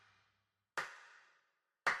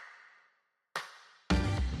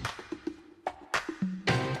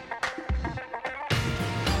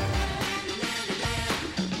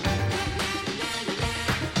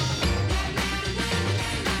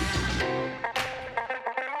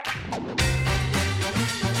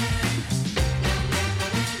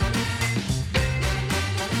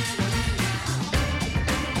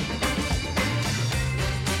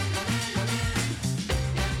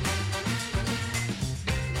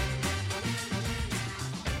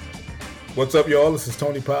What's up, y'all? This is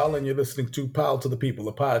Tony Powell, and you're listening to Powell to the People,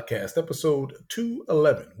 a podcast, episode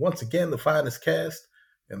 211. Once again, the finest cast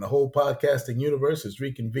in the whole podcasting universe is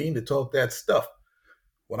reconvened to talk that stuff.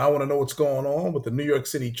 When I want to know what's going on with the New York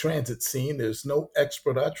City transit scene, there's no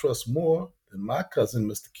expert I trust more than my cousin,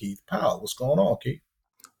 Mr. Keith Powell. What's going on, Keith?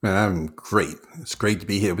 Man, I'm great. It's great to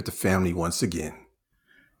be here with the family once again.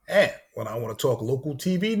 And when I want to talk local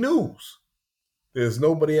TV news, there's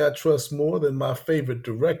nobody I trust more than my favorite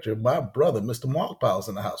director, my brother, Mr. Mark Powell's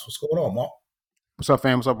in the house. What's going on, Mark? What's up,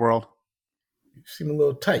 fam? What's up, world? You seem a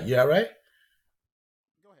little tight. You all right?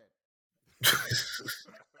 Go ahead.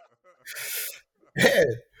 Yeah.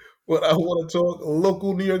 Well, I want to talk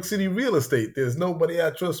local New York City real estate. There's nobody I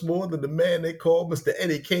trust more than the man they call Mr.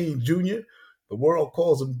 Eddie Kane Jr. The world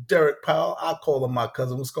calls him Derek Powell. I call him my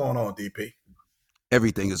cousin. What's going on, DP?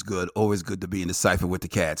 Everything is good. Always good to be in the cipher with the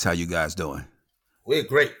cats. How you guys doing? We're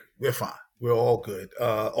great. We're fine. We're all good.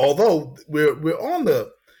 Although we're on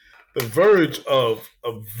the verge of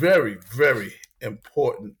a very, very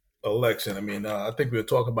important election. I mean, I think we were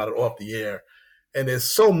talking about it off the air, and there's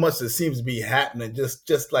so much that seems to be happening.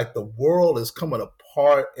 Just like the world is coming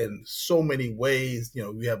apart in so many ways. You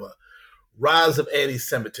know, we have a rise of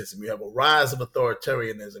anti-Semitism. You have a rise of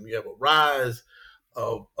authoritarianism. You have a rise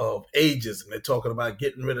of ageism. They're talking about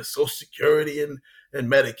getting rid of Social Security and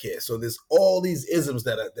Medicare. So there's all these isms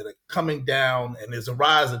that are coming down, and there's a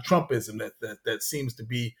rise of Trumpism that seems to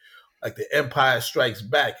be like the Empire Strikes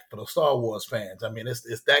Back for the Star Wars fans. I mean,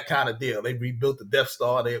 it's that kind of deal. They rebuilt the Death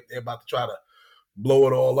Star. They're about to try to blow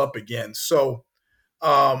it all up again. So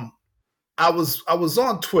I was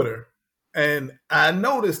on Twitter, and I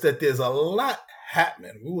noticed that there's a lot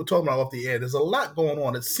happening. We were talking about off the air. There's a lot going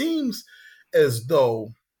on. It seems as though,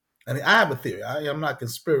 I mean, I have a theory. I am not a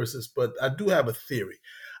conspiracist, but I do have a theory.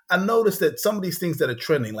 I noticed that some of these things that are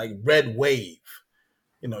trending, like red wave,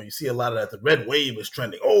 you know, you see a lot of that. The red wave is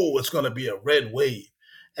trending. Oh, it's going to be a red wave.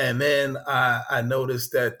 And then I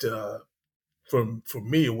noticed that for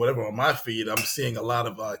me or whatever on my feed, I'm seeing a lot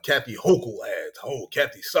of Kathy Hochul ads. Oh,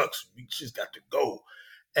 Kathy sucks. She's got to go.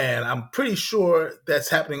 And I'm pretty sure that's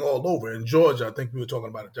happening all over. In Georgia, I think we were talking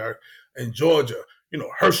about it, Derek. In Georgia, you know,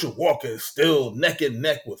 Herschel Walker is still neck and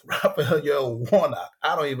neck with Raphael Warnock.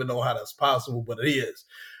 I don't even know how that's possible, but it is.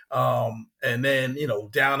 And then, you know,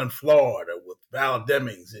 down in Florida with Val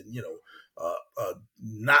Demings and, you know,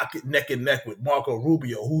 neck and neck with Marco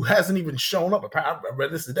Rubio, who hasn't even shown up. I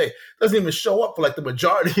read this today. Doesn't even show up for like the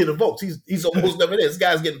majority of the votes. He's almost never there. This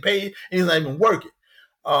guy's getting paid and he's not even working.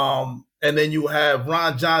 And then you have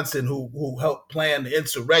Ron Johnson, who helped plan the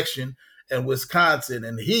insurrection in Wisconsin,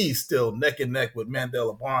 and he's still neck and neck with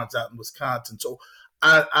Mandela Barnes out in Wisconsin. So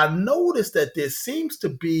I noticed that there seems to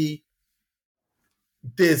be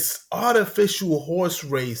this artificial horse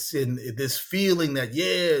race and this feeling that, yeah,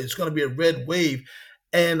 it's going to be a red wave.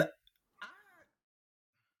 And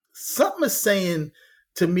something is saying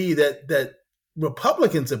to me that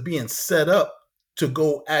Republicans are being set up to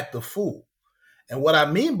go act the fool. And what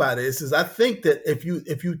I mean by this is I think that if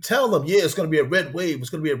you tell them, yeah, it's going to be a red wave, it's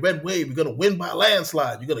going to be a red wave, you're going to win by a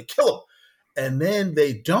landslide, you're going to kill them, and then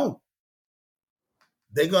they don't,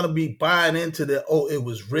 they're going to be buying into the, oh, it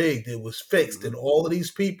was rigged, it was fixed. And all of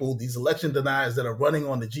these people, these election deniers that are running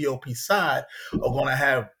on the GOP side are going to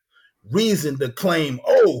have reason to claim,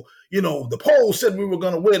 oh, you know, the polls said we were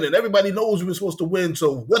going to win and everybody knows we were supposed to win.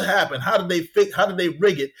 So what happened? How did they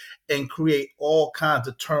rig it and create all kinds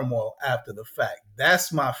of turmoil after the fact?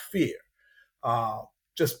 That's my fear.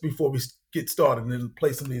 Just before we get started and then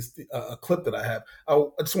play some of these, a clip that I have, I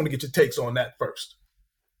just want to get your takes on that first.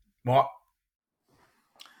 Mark?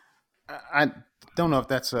 I don't know if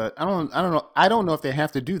that's I don't know. I don't know if they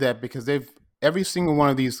have to do that because every single one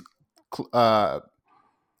of these,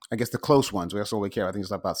 I guess the close ones. That's all we care. I think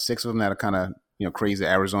it's about 6 of them that are kind of, you know, crazy.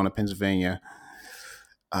 Arizona, Pennsylvania,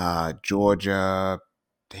 Georgia,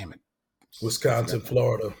 damn it, Wisconsin,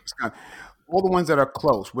 Florida. All the ones that are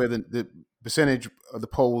close, where the percentage of the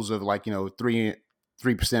polls of like, you know, 3%,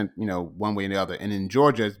 you know, one way or the other. And in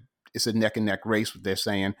Georgia, it's a neck and neck race. What they're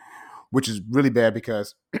saying, which is really bad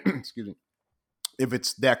because, excuse me, if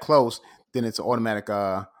it's that close, then it's automatic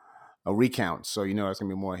a recount. So, you know, there's going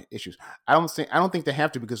to be more issues. I don't think they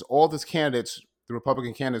have to, because all these candidates, the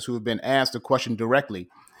Republican candidates who have been asked the question directly,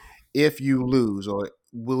 if you lose, or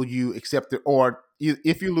will you accept it, or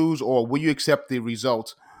if you lose, or will you accept the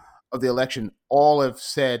results of the election, all have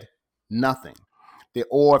said nothing.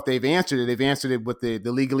 Or if they've answered it with the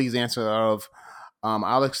legalese answer of,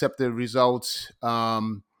 I'll accept the results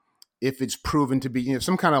if it's proven to be, you know,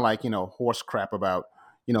 some kind of like, you know, horse crap about,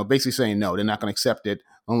 you know, basically saying no, they're not going to accept it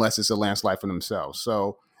unless it's a landslide for themselves.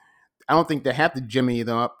 So I don't think they have to jimmy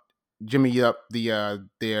them up. jimmy up their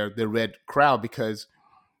red crowd, because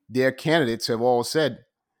their candidates have all said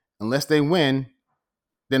unless they win,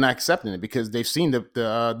 they're not accepting it, because they've seen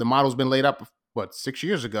the model's been laid up 6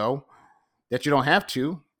 years ago, that you don't have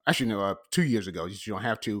to. Actually, no, 2 years ago you don't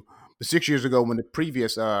have to. But 6 years ago, when the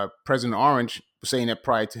previous President Orange was saying that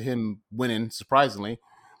prior to him winning, surprisingly,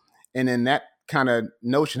 and then that kind of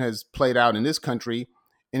notion has played out in this country,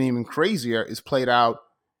 and even crazier is played out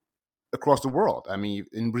across the world. I mean,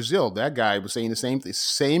 in Brazil, that guy was saying the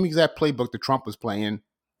same exact playbook that Trump was playing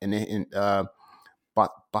oh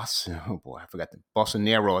boy, I forgot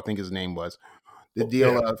Bolsonaro, I think his name was. The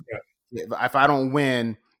deal of if I don't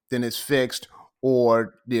win, then it's fixed,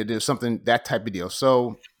 or there's something, that type of deal.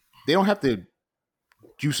 So they don't have to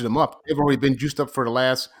juice them up. They've already been juiced up for the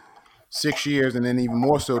last 6 years, and then even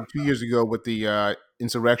more so 2 years ago with the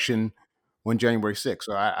insurrection on January 6th.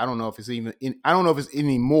 So I don't know if it's I don't know if it's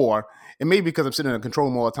any more. And maybe because I'm sitting in a control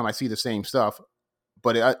room all the time, I see the same stuff,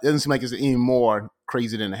 but it doesn't seem like it's any more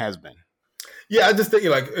crazy than it has been. Yeah, I just think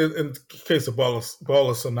like in case of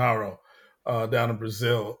Bolsonaro down in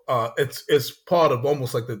Brazil, it's part of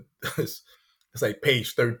almost like it's like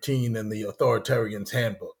page 13 in the authoritarian's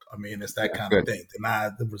handbook. I mean, it's that kind of thing. Deny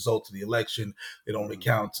the results of the election. It only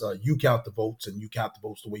counts. You count the votes, and you count the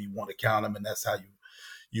votes the way you want to count them, and that's how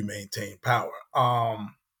you maintain power.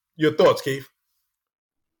 Your thoughts, Keith?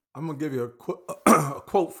 I'm gonna give you a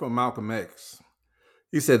quote from Malcolm X.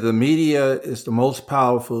 He said, "The media is the most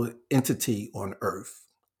powerful entity on earth."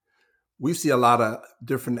 We see a lot of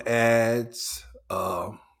different ads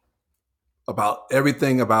about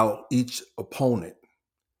everything about each opponent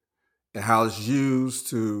and how it's used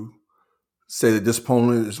to say that this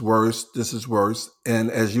opponent is worse, this is worse.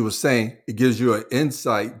 And as you were saying, it gives you an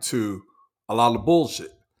insight to a lot of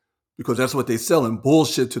bullshit, because that's what they're selling,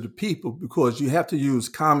 bullshit to the people, because you have to use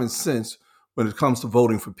common sense when it comes to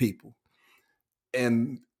voting for people.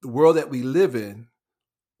 And the world that we live in,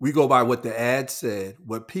 we go by what the ad said,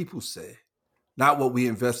 what people say, not what we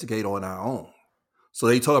investigate on our own. So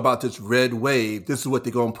they talk about this red wave. This is what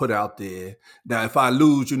they're going to put out there. Now, if I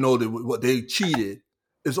lose, you know that what they cheated.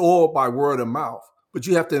 It's all by word of mouth. But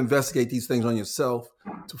you have to investigate these things on yourself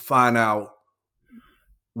to find out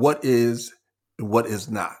what is and what is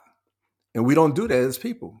not. And we don't do that as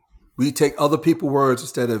people. We take other people's words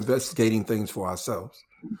instead of investigating things for ourselves.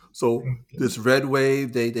 So this red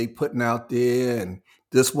wave they putting out there, and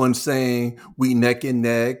this one saying we neck and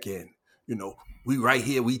neck, and we right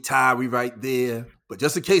here, we tie, we right there. But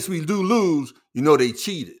just in case we do lose, they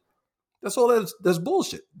cheated. That's all. That's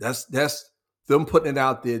bullshit. That's them putting it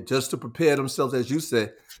out there just to prepare themselves, as you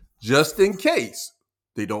said, just in case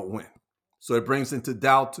they don't win. So it brings into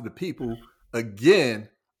doubt to the people again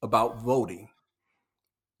about voting.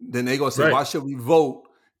 Then they're gonna say, right, why should we vote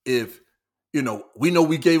if we know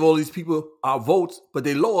we gave all these people our votes, but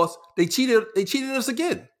they lost. They cheated us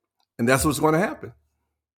again, and that's what's going to happen.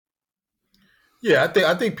 Yeah,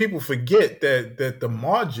 I think people forget that the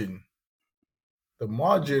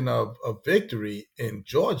margin of victory in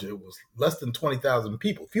Georgia was less than 20,000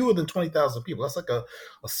 people, fewer than 20,000 people. That's like a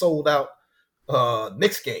sold out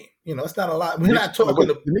Knicks game. It's not a lot. We're not talking.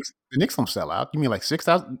 The Knicks don't sell out. You mean like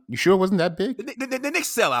 6,000? You sure it wasn't that big? The Knicks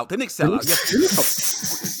sell out. The Knicks sell out.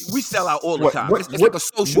 Yes. We sell out all the time. It's like a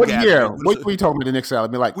social what gathering. Year? What are you talking about? The Knicks sell out?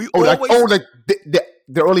 I mean, like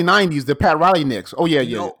the early '90s, the Pat Riley Knicks. Oh yeah.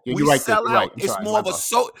 You're right. Sell out. Right. It's more of a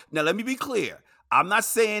Now let me be clear. I'm not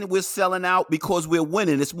saying we're selling out because we're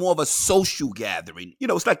winning. It's more of a social gathering.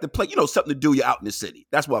 It's like the play. Something to do. You're out in the city.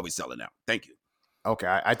 That's why we're selling out. Thank you.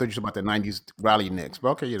 Okay, I thought you were about the '90s Riley Knicks, but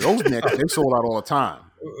okay, those Knicks they sold out all the time.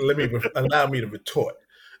 Allow me to retort.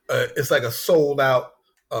 It's like a sold out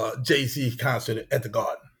Jay-Z concert at the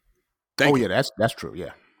Garden. Yeah, that's true.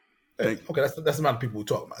 Yeah. Okay, that's the amount of people we're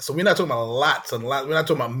talking about. So we're not talking about lots and lots. We're not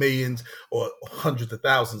talking about millions or hundreds of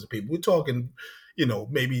thousands of people. We're talking,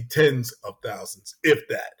 maybe tens of thousands, if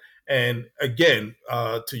that. And again,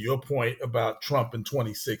 to your point about Trump in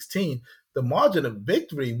 2016. The margin of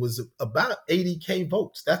victory was about 80,000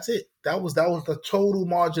 votes. That's it. That was the total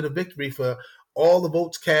margin of victory for all the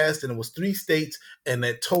votes cast, and it was 3 states, and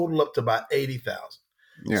that totaled up to about 80,000.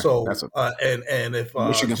 Yeah, so and if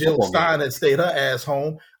Jill Stein had stayed her ass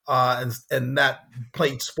home and not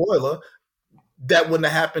played spoiler, that wouldn't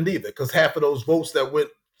have happened either, because half of those votes that went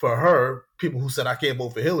for her, people who said I can't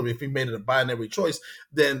vote for Hillary, if he made it a binary choice,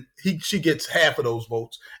 then she gets half of those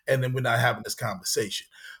votes, and then we're not having this conversation.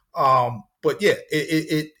 But yeah,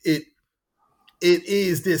 it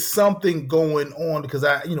is, there's something going on, because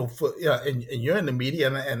and you're in the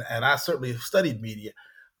media, and I certainly have studied media.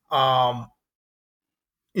 I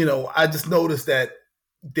just noticed that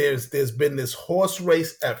there's been this horse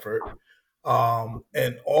race effort, and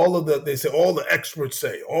they say all the experts,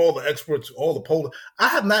 all the poll. I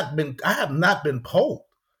have not been polled.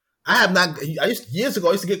 I have not. Years ago,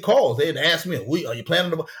 I used to get calls. They'd ask me, "Are you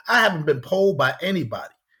planning to?" I haven't been polled by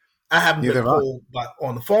anybody. I haven't been polled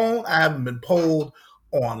on the phone. I haven't been polled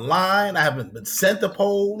online. I haven't been sent a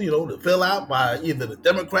poll, to fill out by either the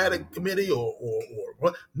Democratic committee or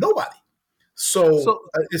nobody. So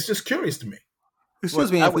it's just curious to me.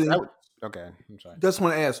 Excuse me, Anthony. Okay, I'm sorry. Just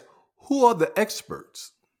want to ask, who are the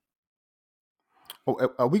experts?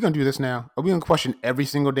 Oh, are we going to do this now? Are we going to question every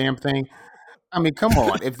single damn thing? I mean, come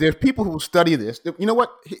on. If there's people who study this, you know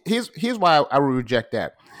what? Here's why I would reject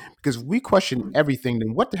that. Because if we question everything,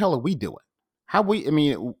 then what the hell are we doing?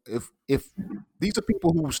 If these are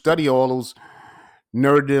people who study all those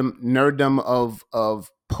nerddom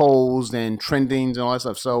of polls and trendings and all that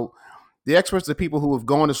stuff. So the experts are people who have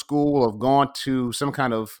gone to school or have gone to some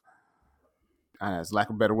kind of, as lack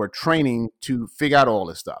of a better word, training to figure out all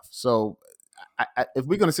this stuff. So if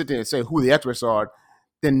we're going to sit there and say who the experts are,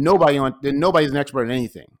 then nobody's an expert in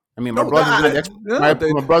anything. I mean, my brother's an expert. My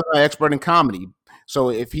brother's an expert in comedy.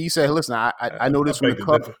 So if he said, "Listen, I know this from the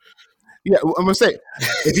club," yeah, I'm gonna say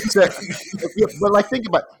if he said, but think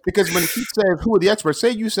about it, because when he says who are the experts,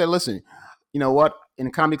 say you said, "Listen, you know what? In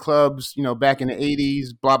the comedy clubs, back in the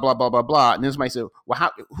 '80s, blah blah blah blah blah," and then somebody said,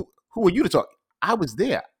 "Well, who are you to talk?" I was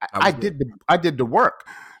there. I did the work.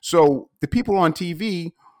 So the people on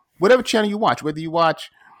TV, whatever channel you watch, whether you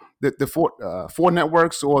watch the four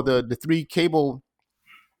networks or the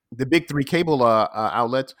big three cable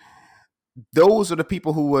outlets, those are the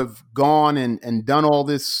people who have gone and done all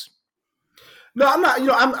this. No, I'm not.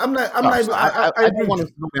 I'm not. I don't want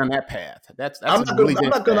to go down that path.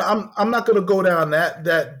 I'm not going to go down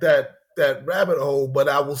that rabbit hole. But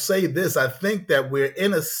I will say this: I think that we're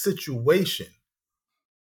in a situation.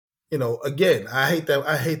 Again, I hate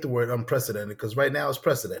the word unprecedented, because right now it's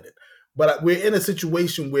precedented. But we're in a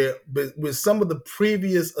situation where some of the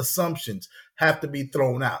previous assumptions have to be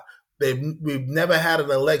thrown out. We've never had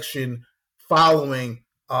an election following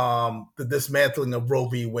the dismantling of Roe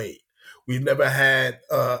v. Wade. We've never had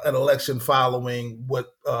an election following what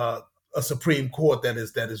a Supreme Court that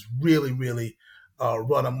is really, really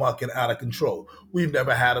run amok and out of control. We've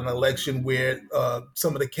never had an election where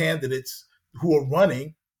some of the candidates who are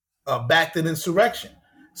running backed an insurrection.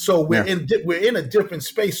 So we're in a different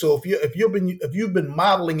space. So if you've been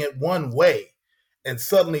modeling it one way, and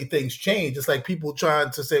suddenly things change, it's like people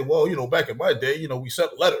trying to say, well, back in my day, we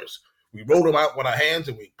sent letters, we wrote them out with our hands,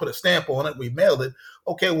 and we put a stamp on it, we mailed it.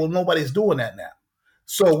 Okay, well, nobody's doing that now.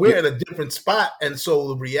 So we're at a different spot, and so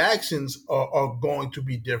the reactions are going to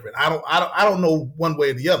be different. I don't know one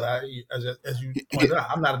way or the other. As you pointed out,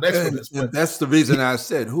 I'm not an expert in this. And that's the reason I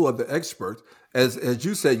said, who are the experts? As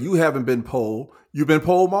you said, you haven't been polled. You've been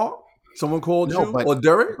polled, Mark? Someone called you? Or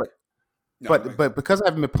Derek? But because I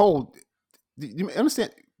haven't been polled, you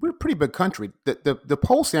understand, we're a pretty big country. The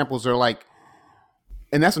poll samples are like,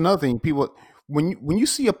 and that's another thing. People, when you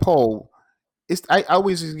see a poll, I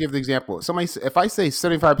always give the example. If I say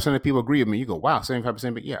 75% of people agree with me, you go, wow,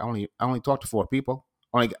 75%. But yeah, I only talk to 4 people.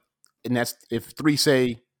 And that's if 3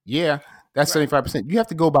 say yeah, that's 75%. You have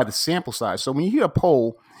to go by the sample size. So when you hear a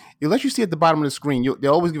poll, it lets you see at the bottom of the screen. They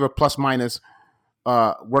always give a plus minus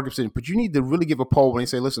work percentage, but you need to really give a poll when they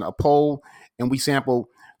say, listen, a poll, and we sample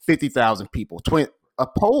 50,000 people. A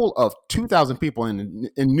poll of 2,000 people in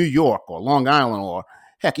New York or Long Island or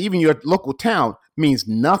heck, even your local town means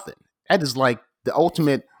nothing. That is like the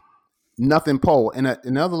ultimate nothing poll. And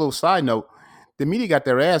another little side note, the media got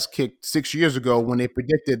their ass kicked 6 years ago when they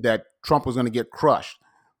predicted that Trump was going to get crushed.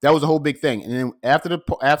 That was a whole big thing. And then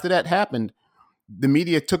after that happened, the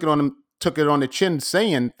media took it on the chin,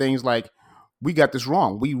 saying things like, we got this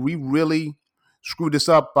wrong. We really screwed this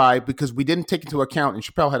up because we didn't take into account, and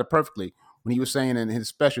Chappelle had it perfectly when he was saying in his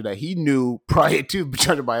special that he knew prior to,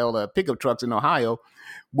 judging by all the pickup trucks in Ohio,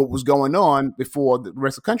 what was going on before the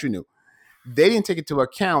rest of the country knew. They didn't take into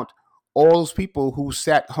account all those people who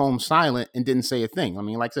sat home silent and didn't say a thing. I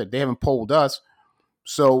mean, like I said, they haven't polled us,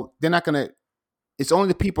 so they're not going to. It's only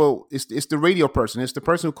the people. It's the radio person. It's the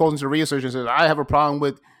person who calls into the radio station and says, "I have a problem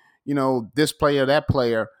with, this player, that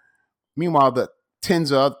player." Meanwhile, the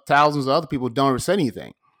tens of thousands of other people don't ever say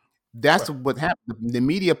anything. That's right. What happened. The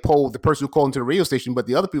media polled the person who called into the radio station, but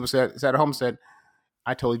the other people sat at home and said,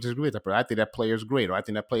 I totally disagree with that player. I think that player is great, or I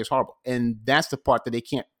think that player is horrible. And that's the part that they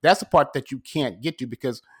can't. That's the part that you can't get to,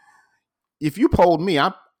 because if you polled me,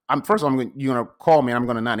 you're gonna call me and I'm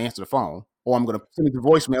gonna not answer the phone, or I'm gonna send you the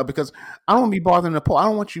voicemail, because I don't want to be bothering the poll. I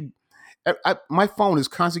don't want you. My phone is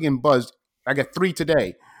constantly getting buzzed. I got 3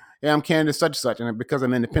 today. hey, I'm candidate such and such, and because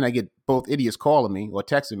I'm independent, I get both idiots calling me or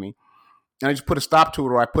texting me, and I just put a stop to it,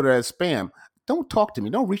 or I put it as spam. Don't talk to me.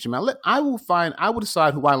 Don't reach me. I will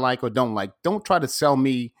decide who I like or don't like. Don't try to sell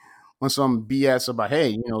me on some BS about,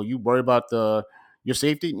 hey, you worry about your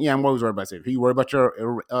safety. Yeah, I'm always worried about safety. You worry about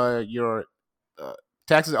your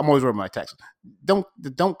taxes. I'm always worried about my taxes.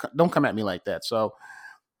 Don't come at me like that. So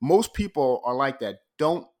most people are like that.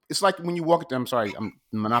 Don't. It's like when you walk into. I'm sorry, I'm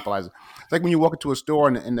monopolizing. It's like when you walk into a store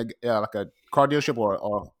in the like a car dealership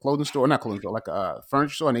or clothing store, not clothing store, like a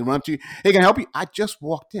furniture store, and they run up to you. Hey, can I help you? I just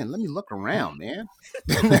walked in. Let me look around, man.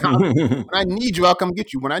 When I need you, I'll come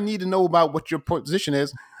get you. When I need to know about what your position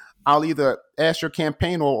is, I'll either ask your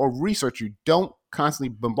campaign or research you. Don't constantly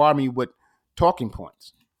bombard me with talking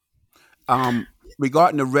points.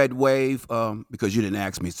 Regarding the red wave, because you didn't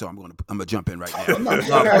ask me, so I'm gonna jump in right now. Mark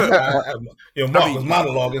was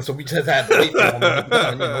monologuing, so we just had to wait for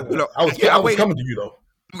him. I was coming to you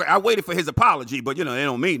though. I waited for his apology, but they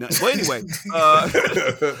don't mean nothing. But anyway,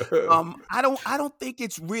 I don't think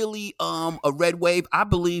it's really a red wave. I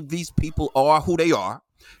believe these people are who they are.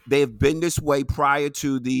 They have been this way prior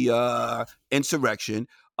to the insurrection.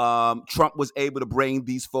 Trump was able to bring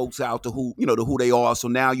these folks out to who they are. So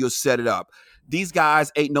now you'll set it up. These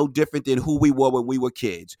guys ain't no different than who we were when we were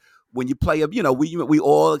kids. When you play we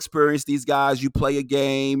all experience these guys. You play a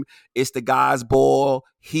game. It's the guy's ball.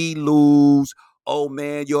 He lose. Oh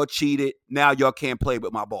man, you're cheated. Now y'all can't play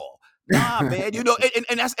with my ball. Nah, man.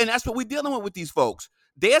 And that's what we're dealing with these folks.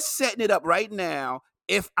 They're setting it up right now.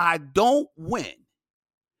 If I don't win,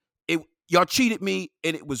 y'all cheated me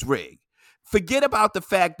and it was rigged. Forget about the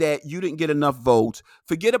fact that you didn't get enough votes.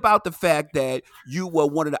 Forget about the fact that you were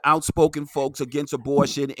one of the outspoken folks against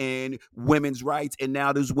abortion and women's rights, and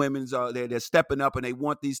now those women's they're stepping up and they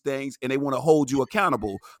want these things and they want to hold you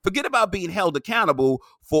accountable. Forget about being held accountable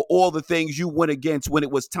for all the things you went against when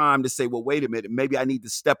it was time to say, well, wait a minute, maybe I need to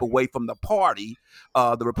step away from the party,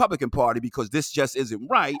 the Republican Party, because this just isn't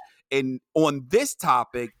right. And on this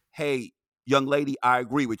topic, hey, young lady, I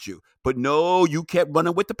agree with you. But no, you kept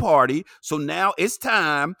running with the party. So now it's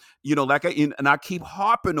time, and I keep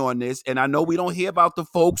harping on this. And I know we don't hear about the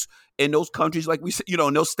folks in those countries like we said,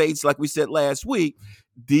 in those states like we said last week.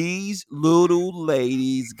 These little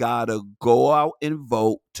ladies got to go out and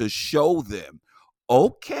vote to show them,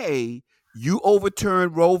 okay, you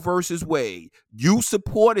overturned Roe versus Wade. You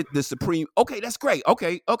supported the Supreme. Okay, that's great.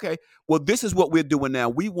 Okay. Well, this is what we're doing now.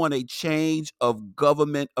 We want a change of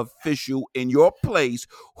government official in your place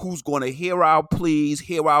who's going to hear our pleas,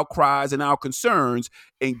 hear our cries and our concerns,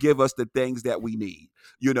 and give us the things that we need.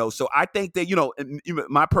 So I think that, in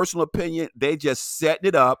my personal opinion, they just setting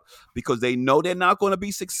it up because they know they're not going to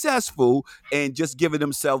be successful and just giving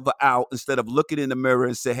themselves an out instead of looking in the mirror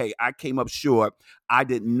and say, hey, I came up short. I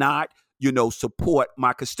did not support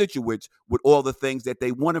my constituents with all the things that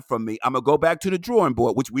they wanted from me. I'm going to go back to the drawing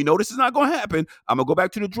board, which we know this is not going to happen. I'm going to go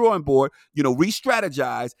back to the drawing board,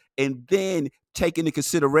 re-strategize, and then take into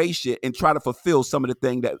consideration and try to fulfill some of the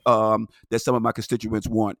things that some of my constituents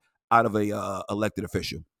want out of a elected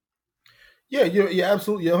official. Yeah, you're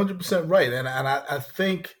absolutely 100% right. And I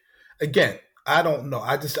think, again, I don't know.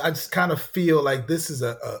 I just kind of feel like this is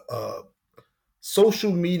a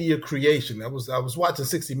social media creation. I was watching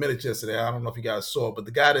 60 Minutes yesterday. I don't know if you guys saw, but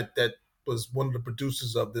the guy that was one of the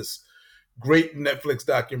producers of this great Netflix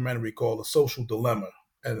documentary called The Social Dilemma,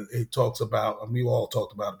 and he talks about, and we all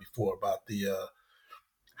talked about it before, about the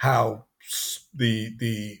how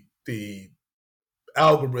the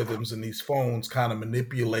algorithms in these phones kind of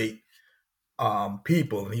manipulate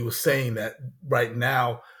people. And he was saying that right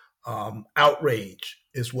now, outrage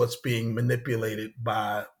is what's being manipulated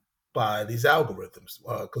by these algorithms,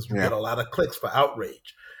 because we get a lot of clicks for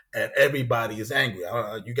outrage, and everybody is angry.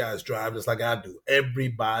 You guys drive just like I do.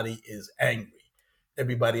 Everybody is angry.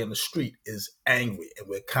 Everybody on the street is angry, and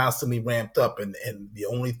we're constantly ramped up. And the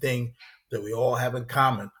only thing that we all have in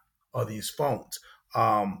common are these phones.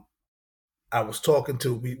 I was talking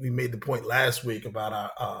to, we made the point last week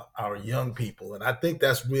about our young people, and I think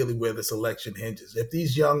that's really where this election hinges. If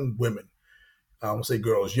these young women, I won't say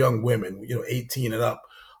girls, young women, 18 and up,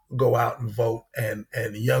 go out and vote, and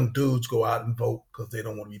young dudes go out and vote because they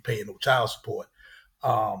don't want to be paying no child support,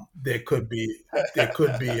 there could be it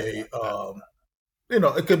could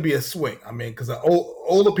be a swing. I mean, because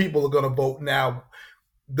older people are going to vote now.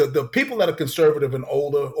 The people that are conservative and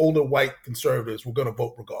older white conservatives were going to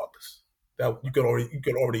vote regardless. That you could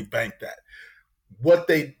already bank that. What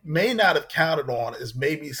they may not have counted on is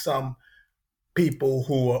maybe some people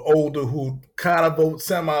who are older who kind of vote,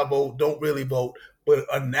 semi-vote, don't really vote, but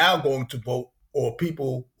are now going to vote, or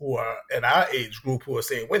people who are in our age group who are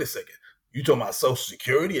saying, wait a second, You talking about Social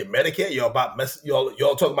Security and Medicare? Y'all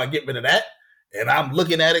talking about getting rid of that? And I'm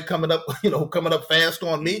looking at it coming up fast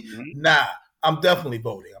on me. Mm-hmm. Nah, I'm definitely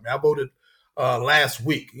voting. I mean, I voted last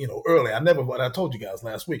week, early. I told you guys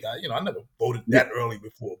last week, I never voted that early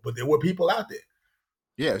before, but there were people out there.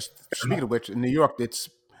 Yes. Speaking of which, in New York,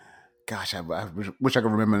 gosh, I wish I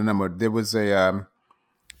could remember the number. There was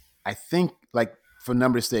I think, like, for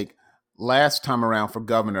numbers' sake, last time around for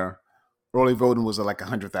governor, early voting was like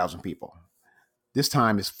 100,000 people. This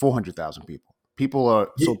time it's 400,000 people.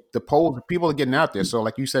 So the polls, people are getting out there. So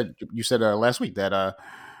like you said last week that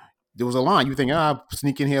there was a line. You think,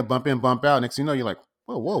 sneak in here, bump in, bump out. Next thing you know, you're like,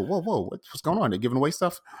 whoa, what's going on? They're giving away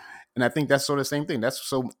stuff. And I think that's sort of the same thing. That's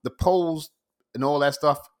so the polls and all that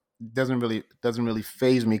stuff doesn't really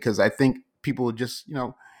faze me, because I think people are just,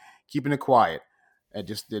 keeping it quiet. And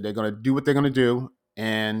just they're going to do what they're going to do,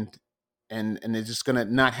 and they're just going to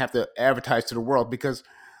not have to advertise to the world, because,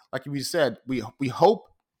 like we said, we hope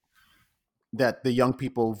that the young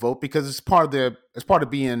people vote, because it's part of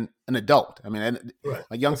being an adult. I mean, right.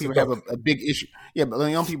 Like young people have a big issue. Yeah, but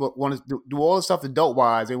young people want to do all the stuff adult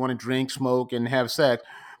wise. They want to drink, smoke, and have sex,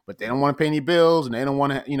 but they don't want to pay any bills, and they don't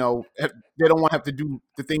want to, they don't want to have to do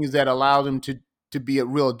the things that allow them to be a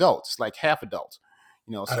real adults, like half adults.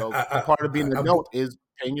 So part of being an adult is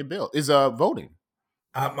paying your bill, is voting.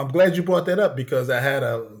 I'm glad you brought that up, because I had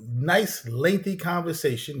a nice, lengthy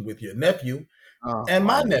conversation with your nephew and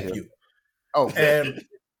my nephew. Oh, and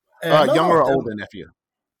younger or older nephew?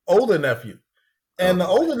 Older nephew. And the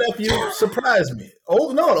older nephew surprised me. The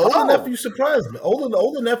older nephew surprised me. The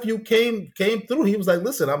older nephew came through. He was like,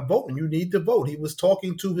 "Listen, I'm voting. You need to vote." He was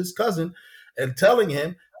talking to his cousin and telling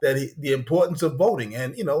him that the importance of voting.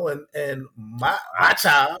 And and my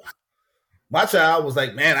child was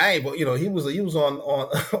like, "Man, I ain't." He was on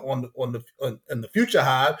the future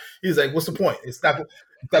hive. He's like, "What's the point? It's not going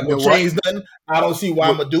to change nothing. I don't see why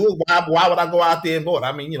I'm gonna do it. Why would I go out there and vote?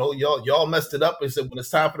 I mean, y'all messed it up and said when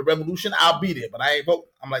it's time for the revolution, I'll be there, but I ain't vote."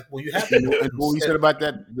 I'm like, "Well, you have to." And what you said about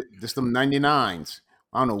that? Just them 99s.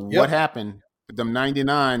 I don't know what happened, but them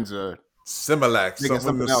 99s are. Similac,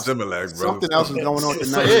 something else. Similac, bro. Something else is going on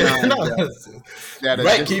with the 99.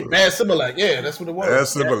 Right, keep bad Similac. Yeah, that's what it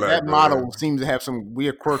was. That model seems to have some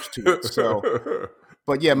weird quirks to it. So,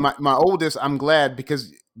 but yeah, my oldest, I'm glad,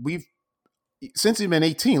 because since he's been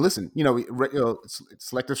 18. Listen,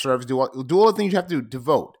 selective service, do all the things you have to do to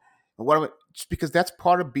vote. And just because that's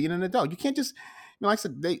part of being an adult. You can't just. Like I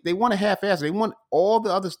said, they want a half-ass. They want all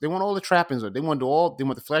the others. They want all the trappings. They want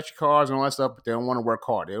the flashy cars and all that stuff, but they don't want to work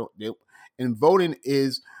hard. And voting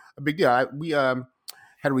is a big deal. We had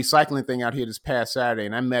a recycling thing out here this past Saturday,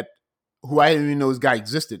 and I met who I didn't even know this guy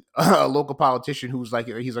existed, a local politician who's like,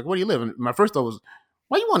 he's like, "Where do you live?" And my first thought was,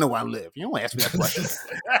 "Why you want to know where I live? You don't want to ask me that question."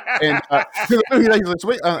 And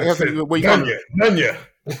where you None yet.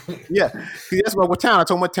 Yeah, he asked about what town. I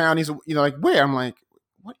told him what town. He's like, "Where?" I'm like,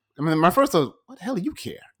 "What?" I mean, my first thought was, "What the hell do you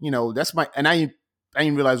care?" That's my. And I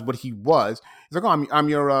didn't realize what he was. He's like, "Oh, I'm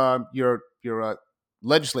your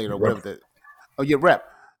legislator or whatever." Your rep.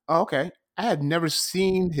 Oh, okay. I had never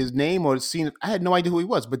seen his name or I had no idea who he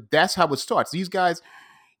was, but that's how it starts. These guys,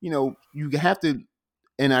 you have to,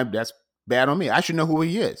 and that's bad on me. I should know who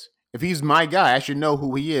he is. If he's my guy, I should know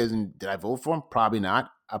who he is. And did I vote for him? Probably not.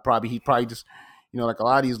 He probably just, like a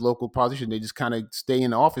lot of these local politicians, they just kind of stay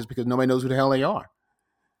in the office because nobody knows who the hell they are.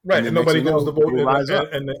 Right. And nobody goes to vote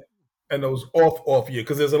and those off year,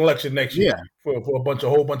 because there's an election next year for a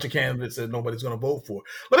whole bunch of candidates that nobody's going to vote for.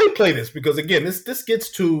 Let me play this, because again, this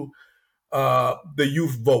gets to the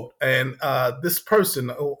youth vote, and this person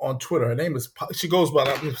on Twitter, her name is, she goes by,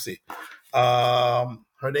 let me see, her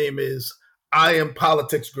name is I Am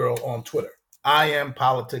Politics Girl on Twitter. I Am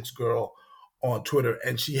Politics Girl on Twitter,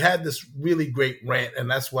 and she had this really great rant,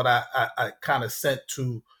 and that's what I kind of sent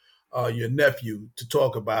to your nephew to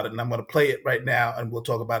talk about it, and I'm going to play it right now, and we'll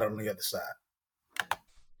talk about it on the other side.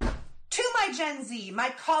 To my Gen Z, my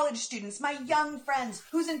college students, my young friends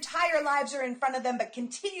whose entire lives are in front of them but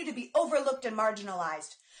continue to be overlooked and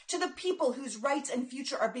marginalized. To the people whose rights and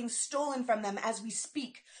future are being stolen from them as we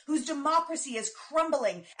speak, whose democracy is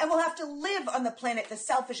crumbling and will have to live on the planet the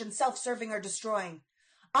selfish and self-serving are destroying.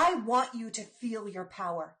 I want you to feel your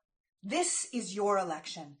power. This is your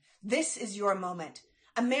election. This is your moment.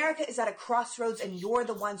 America is at a crossroads, and you're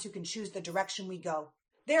the ones who can choose the direction we go.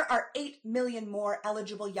 There are 8 million more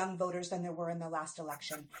eligible young voters than there were in the last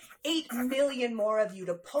election. 8 million more of you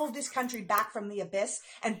to pull this country back from the abyss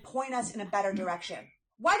and point us in a better direction.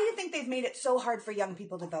 Why do you think they've made it so hard for young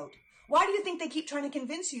people to vote? Why do you think they keep trying to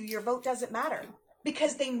convince you your vote doesn't matter?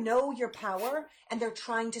 Because they know your power and they're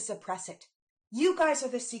trying to suppress it. You guys are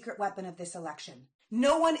the secret weapon of this election.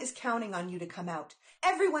 No one is counting on you to come out.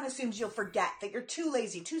 Everyone assumes you'll forget, that you're too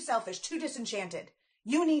lazy, too selfish, too disenchanted.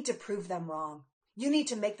 You need to prove them wrong. You need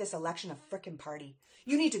to make this election a frickin' party.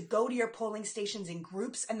 You need to go to your polling stations in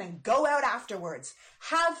groups and then go out afterwards.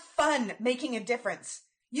 Have fun making a difference.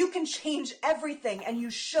 You can change everything, and you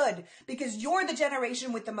should, because you're the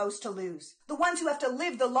generation with the most to lose. The ones who have to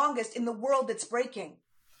live the longest in the world that's breaking.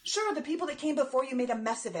 Sure, the people that came before you made a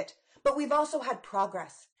mess of it, but we've also had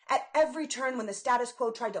progress. At every turn when the status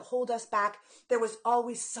quo tried to hold us back, there was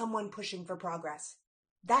always someone pushing for progress.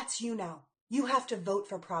 That's you now. You have to vote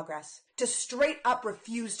for progress, to straight up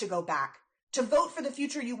refuse to go back, to vote for the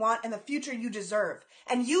future you want and the future you deserve.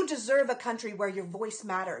 And you deserve a country where your voice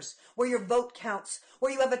matters, where your vote counts,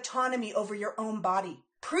 where you have autonomy over your own body.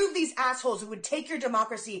 Prove these assholes who would take your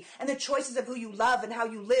democracy and the choices of who you love and how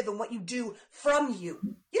you live and what you do from you.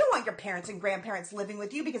 You don't want your parents and grandparents living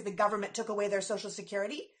with you because the government took away their social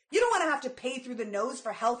security. You don't want to have to pay through the nose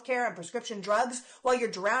for healthcare and prescription drugs while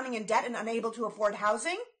you're drowning in debt and unable to afford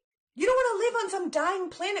housing. You don't want to live on some dying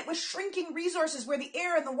planet with shrinking resources where the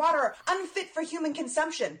air and the water are unfit for human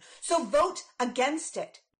consumption. So vote against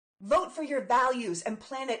it. Vote for your values and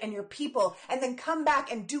planet and your people, and then come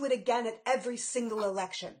back and do it again at every single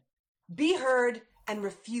election. Be heard and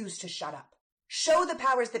refuse to shut up. Show the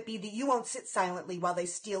powers that be that you won't sit silently while they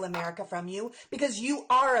steal America from you, because you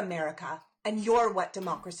are America, and you're what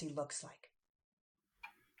democracy looks like.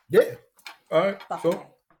 Yeah. All right. So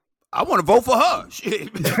I want to vote for her.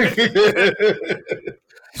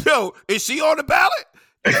 Yo, is she on the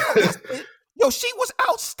ballot? Yo, she was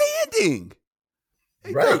outstanding.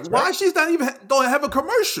 Right. Why she's not even don't have a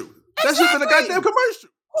commercial? That's just been a goddamn commercial.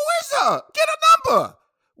 Who is her? Get a number.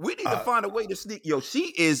 We need to find a way to sneak. Yo,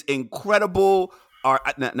 she is incredible.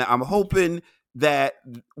 Now, I'm hoping that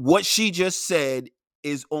what she just said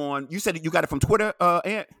is on. You said you got it from Twitter,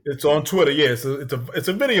 Ant? It's on Twitter. Yes, it's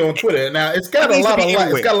a video on Twitter. Now it's got a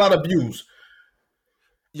lot of views.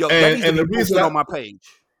 Yo, that needs to be posted on my page.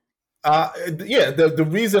 The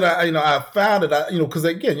reason I found it, because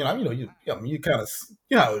again, you kind of,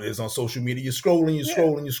 how it is on social media. You're scrolling,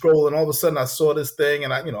 and all of a sudden I saw this thing,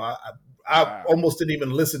 and I almost didn't even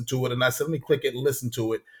listen to it, and I said, let me click it and listen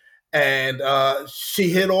to it, and she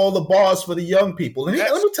hit all the bars for the young people. And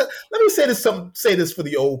let me say this for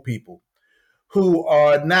the old people who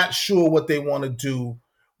are not sure what they want to do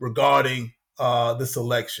regarding this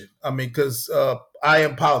election. I mean, because I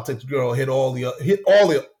Am Politics Girl hit all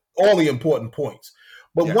the important points,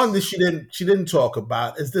 but one that she didn't talk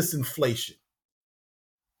about is this inflation.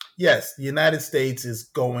 Yes, the United States is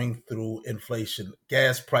going through inflation.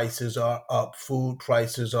 Gas prices are up, food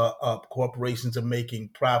prices are up, corporations are making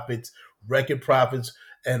profits, record profits,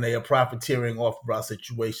 and they are profiteering off of our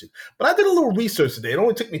situation. But I did a little research today. It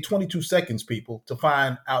only took me 22 seconds, people, to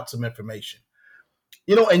find out some information.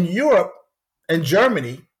 In Europe and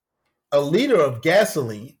Germany, a liter of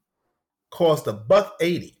gasoline cost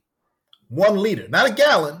 $1.80. 1 liter, not a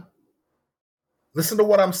gallon. Listen to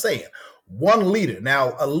what I'm saying. 1 liter.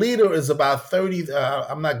 Now, a liter is about 30.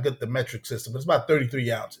 I'm not good at the metric system, but it's about 33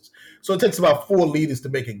 ounces. So it takes about 4 liters to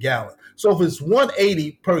make a gallon. So if it's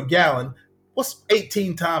 $1.80 per gallon, what's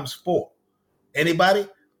 18 times 4? Anybody?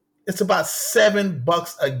 It's about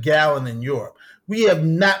 $7 a gallon in Europe. We are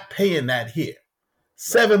not paying that here.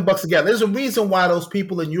 $7 a gallon. There's a reason why those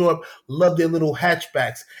people in Europe love their little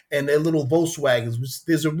hatchbacks and their little Volkswagens.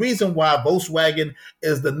 There's a reason why Volkswagen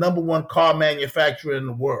is the #1 car manufacturer in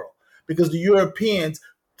the world, because the Europeans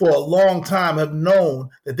for a long time have known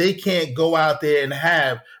that they can't go out there and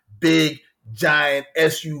have big, giant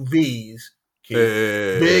SUVs,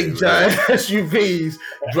 giant SUVs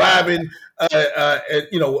driving, at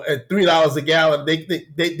 $3 a gallon.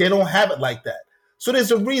 They don't have it like that. So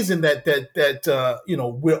there's a reason that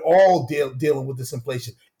we're all dealing with this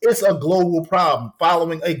inflation. It's a global problem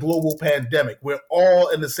following a global pandemic. We're all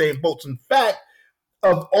in the same boat. In fact,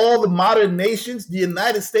 of all the modern nations, the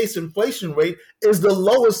United States inflation rate is the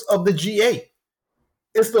lowest of the G8.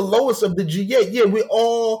 It's the lowest of the G8. Yeah, we're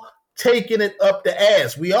all taking it up the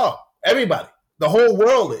ass. We are. Everybody. The whole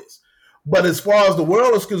world is. But as far as the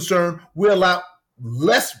world is concerned, we're a lot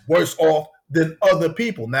less worse off than other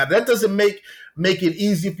people. Now, that doesn't make it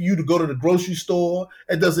easy for you to go to the grocery store.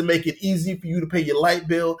 It doesn't make it easy for you to pay your light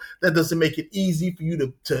bill. That doesn't make it easy for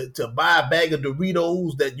you to buy a bag of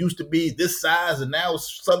Doritos that used to be this size and now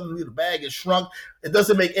suddenly the bag is shrunk. It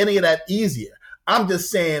doesn't make any of that easier. I'm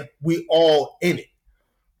just saying we all in it.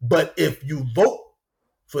 But if you vote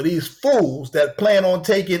for these fools that plan on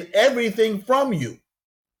taking everything from you,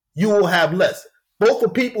 you will have less. Both the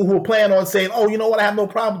people who plan on saying, oh, you know what, I have no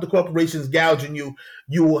problem with the corporations gouging you,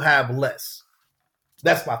 you will have less.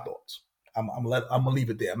 That's my thoughts. I'm gonna leave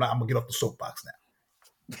it there. I'm gonna get off the soapbox now.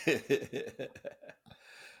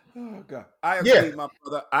 Oh God, I Yeah. agree, my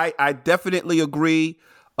brother. I definitely agree.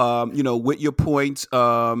 With your points.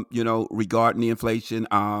 Regarding the inflation.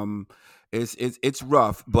 It's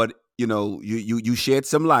rough, but you shed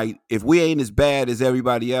some light. If we ain't as bad as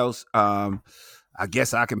everybody else, I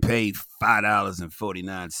guess I can pay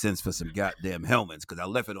 $5.49 for some goddamn helmets because I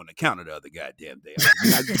left it on the counter the other goddamn day.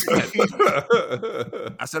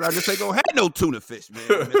 I said I just ain't gonna have no tuna fish, man.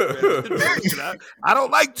 I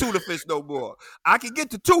don't like tuna fish no more. I can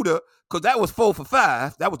get the tuna because that was 4 for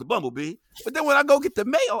 $5. That was the bumblebee. But then when I go get the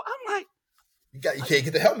mayo, I'm like, you can't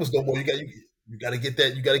get the helmets no more. You gotta get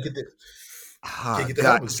that. You can't get the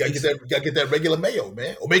helmets. You gotta get that regular mayo,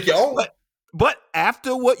 man, or make your own. But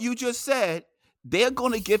after what you just said, they're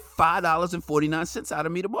going to get $5.49 out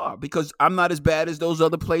of me tomorrow because I'm not as bad as those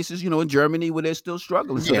other places, in Germany where they're still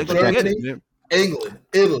struggling. So Germany, England,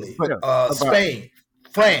 Italy, Spain,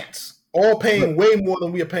 France, all paying way more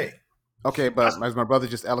than we are paying. Okay, but as my brother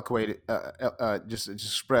just just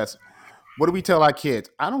expressed, what do we tell our kids?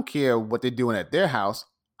 I don't care what they're doing at their house.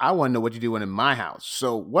 I want to know what you're doing in my house.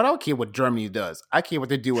 So what I don't care what Germany does. I care what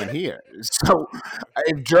they're doing here. So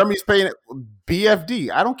if Germany's paying BFD,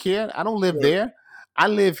 I don't care. I don't live there. I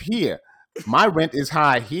live here. My rent is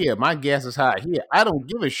high here. My gas is high here. I don't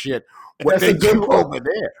give a shit what they do over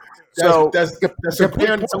there. So that's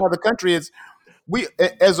comparing to some other countries, we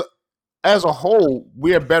as a whole,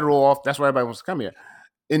 we are better off. That's why everybody wants to come here.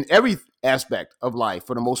 In every aspect of life,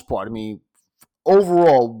 for the most part. I mean,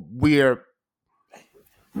 overall,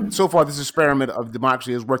 so far, this experiment of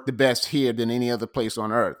democracy has worked the best here than any other place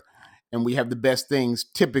on earth, and we have the best things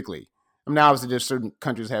typically. I mean, obviously, there's certain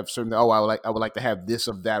countries have certain. Oh, I would like to have this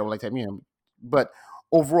of that. I would like to have, but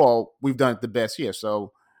overall, we've done it the best here.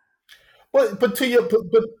 So, but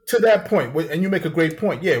to that point, and you make a great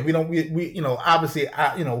point. Yeah, we obviously,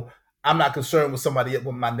 I'm not concerned with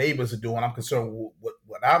what my neighbors are doing. I'm concerned with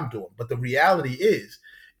what I'm doing. But the reality is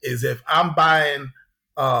if I'm buying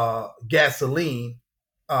gasoline.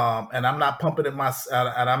 And I'm not pumping it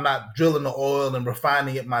and I'm not drilling the oil and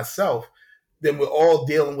refining it myself, then we're all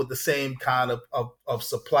dealing with the same kind of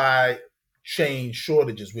supply chain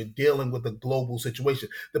shortages. We're dealing with a global situation.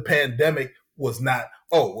 The pandemic was not,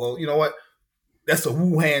 you know what? That's a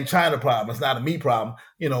Wuhan, China problem. It's not a me problem.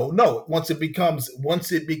 No, once it becomes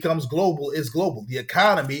global, it's global.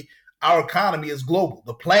 Our economy is global.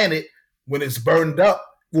 The planet, when it's burned up,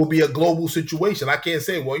 will be a global situation. I can't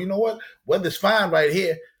say, well, you know what? Weather's fine right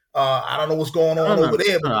here. I don't know what's going on over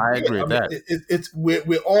there. But I agree with that.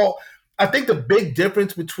 We're all. I think the big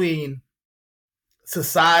difference between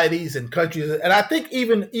societies and countries, and I think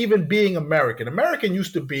even being American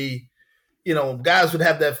used to be, guys would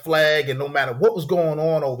have that flag, and no matter what was going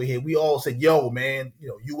on over here, we all said, "Yo, man,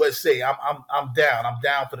 USA, I'm down. I'm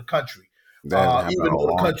down for the country." Even though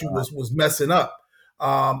the country was messing up.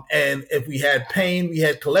 And if we had pain, we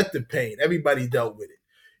had collective pain. Everybody dealt with it.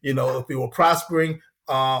 If we were prospering,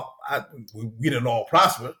 we didn't all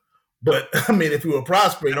prosper. But, I mean, if we were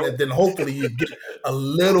prospering, then hopefully you get a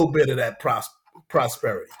little bit of that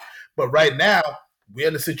prosperity. But right now, we're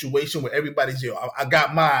in a situation where everybody's, I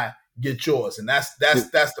got mine, get yours. And that's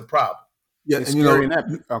the problem. Yeah,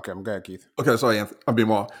 and okay, I'm good, Keith. Okay, sorry, Anthony. I'll be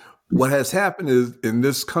more. What has happened is in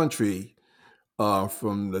this country,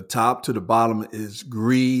 from the top to the bottom, is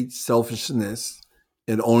greed, selfishness,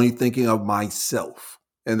 and only thinking of myself.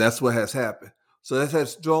 And that's what has happened. So that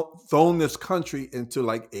has thrown this country into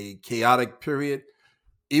like a chaotic period,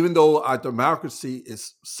 even though our democracy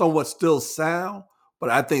is somewhat still sound. But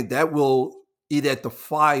I think that will eat at the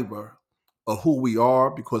fiber of who we are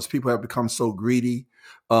because people have become so greedy.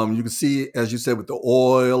 You can see, as you said, with the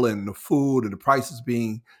oil and the food and the prices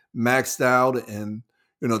being maxed out, and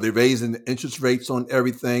they're raising the interest rates on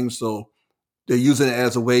everything. So they're using it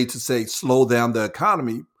as a way to say slow down the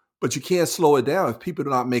economy. But you can't slow it down if people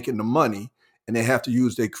are not making the money and they have to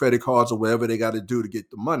use their credit cards or whatever they got to do to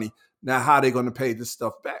get the money. Now, how are they going to pay this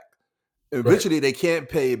stuff back? Eventually, They can't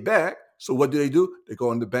pay it back. So what do? They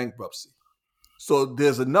go into bankruptcy. So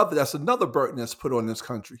that's another burden that's put on this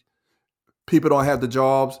country. People don't have the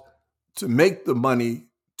jobs to make the money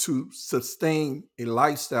to sustain a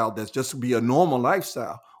lifestyle that's just to be a normal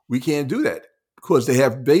lifestyle. We can't do that because they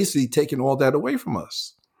have basically taken all that away from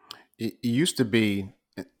us. It used to be,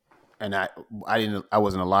 and I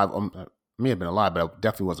wasn't alive. I may have been alive, but I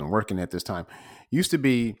definitely wasn't working at this time. It used to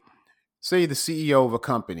be, say, the CEO of a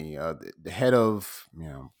company, the head of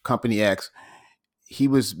company X. He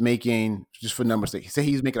was making, just for numbers' sake, say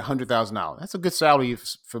he's making $100,000. That's a good salary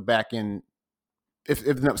for back in. If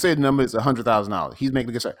say the number is $100,000, he's making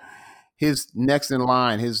a good salary. His next in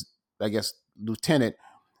line, his I guess, lieutenant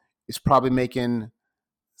is probably making,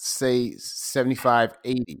 say, 75,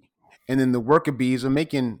 80. And then the worker bees are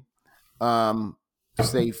making,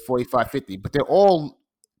 say, 45, 50. But they're all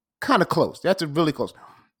kind of close. That's really close.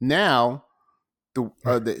 Now, the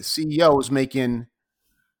CEO is making,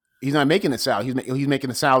 he's not making a salary. He's making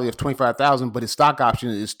a salary of 25,000, but his stock option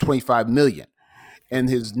is 25 million. And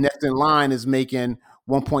his next in line is making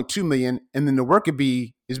 1.2 million, and then the worker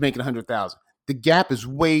bee is making 100,000. The gap is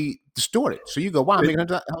way distorted. So you go, wow, I'm making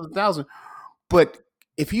 100,000. But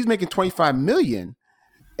if he's making 25 million,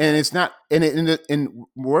 and it's not, and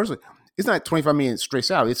worse, it's not 25 million straight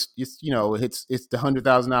salary. It's the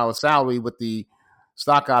 $100,000 salary with the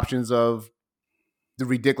stock options of the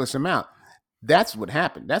ridiculous amount. That's what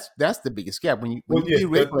happened. That's the biggest gap. When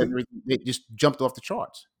it just jumped off the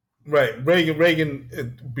charts. Right. Reagan,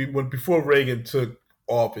 before Reagan took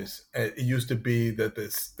office, it used to be that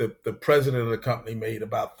the president of the company made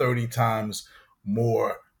about 30 times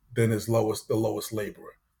more than the lowest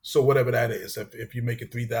laborer. So whatever that is, if you're making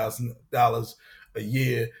 $3,000 a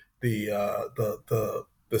year, the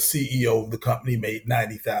CEO of the company made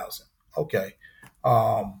 90,000. Okay.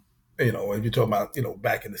 If you're talking about,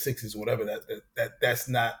 back in the 60s or whatever, that's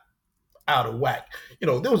not out of whack.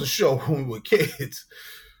 There was a show when we were kids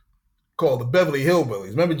called the Beverly Hillbillies.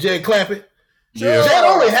 Remember Jed Clampett? Yeah. Jed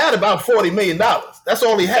only had about $40 million. That's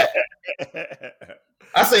all he had.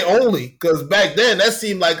 I say only because back then that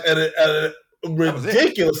seemed like a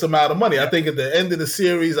ridiculous amount of money. I think at the end of the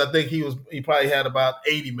series, I think he probably had about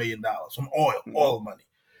 $80 million from oil money.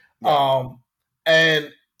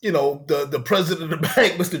 And the president of the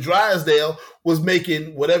bank, Mr. Drysdale, was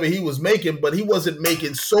making whatever he was making, but he wasn't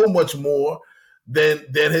making so much more than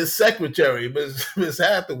his secretary, Ms.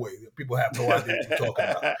 Hathaway. People have no idea what you're talking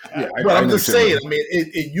about. But I'm just saying, I mean,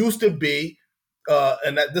 it used to be,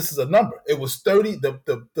 and that this is a number. It was 30.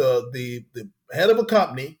 The head of a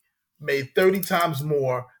company made 30 times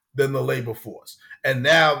more than the labor force, and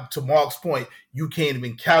now, to Mark's point, you can't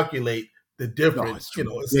even calculate the difference.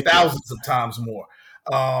 It's thousands of times more.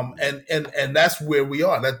 And that's where we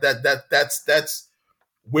are. That's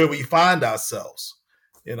where we find ourselves.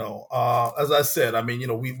 As I said, I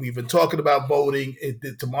mean, we've been talking about voting.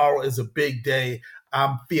 Tomorrow is a big day.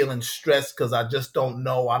 I'm feeling stressed because I just don't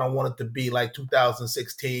know. I don't want it to be like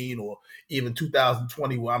 2016 or even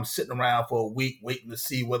 2020 where I'm sitting around for a week waiting to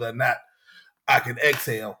see whether or not I can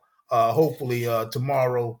exhale. Hopefully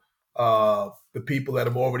tomorrow, the people that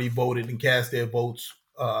have already voted and cast their votes,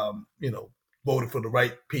 voted for the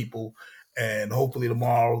right people. And hopefully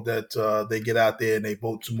tomorrow that they get out there and they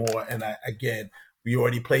vote some more. And we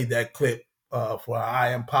already played that clip for our I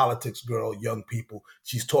Am Politics girl, young people.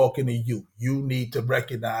 She's talking to you. You need to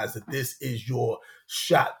recognize that this is your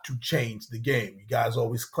shot to change the game. You guys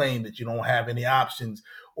always claim that you don't have any options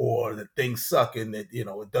or that things suck and that,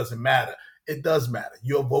 it doesn't matter. It does matter.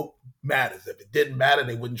 Your vote matters. If it didn't matter,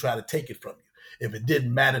 they wouldn't try to take it from you. If it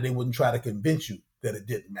didn't matter, they wouldn't try to convince you that it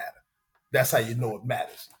didn't matter. That's how you know it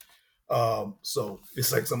matters. So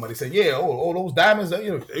it's like somebody saying, yeah, those diamonds,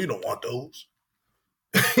 you don't want those.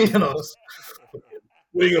 They're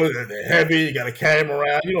heavy. You got to carry them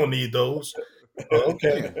around. You don't need those.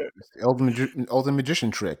 Okay. It's the ultimate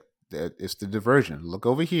magician trick. It's the diversion. Look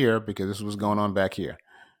over here because this is what's going on back here.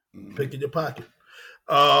 Pick in your pocket.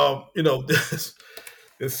 There's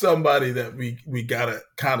somebody that we gotta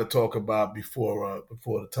kind of talk about before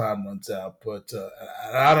the time runs out. But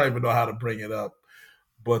I don't even know how to bring it up.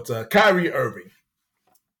 But Kyrie Irving,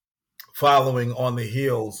 following on the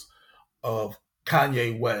heels of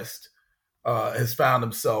Kanye West, has found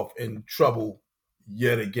himself in trouble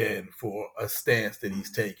yet again for a stance that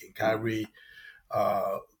he's taking. Kyrie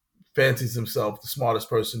fancies himself the smartest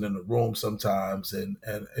person in the room sometimes, and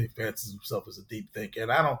he fancies himself as a deep thinker.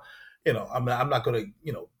 And I don't, I'm not going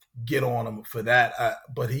to, get on him for that.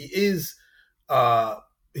 But he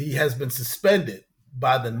has been suspended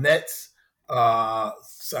by the Nets.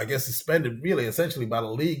 So I guess suspended really essentially by the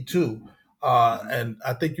league too. And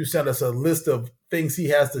I think you sent us a list of things he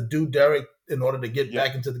has to do, Derek, in order to get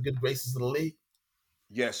back into the good graces of the league.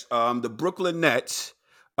 Yes. The Brooklyn Nets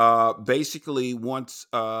basically wants,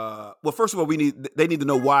 first of all, they need to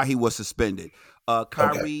know why he was suspended.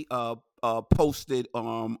 Kyrie posted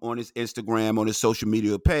on his Instagram, on his social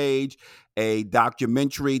media page, a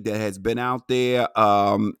documentary that has been out there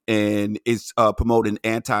and is promoting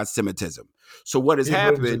anti-Semitism. So what has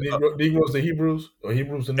happened? Negroes to Hebrews, or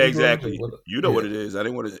Hebrews to Negroes. Exactly. You know what it is. I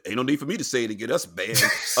didn't want to. Ain't no need for me to say it to get us banned.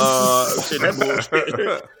 That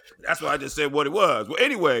bullshit. That's why I just said what it was. Well,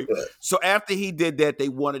 anyway, so after he did that, they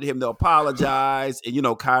wanted him to apologize,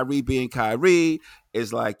 and Kyrie being Kyrie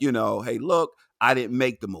is like, hey, look, I didn't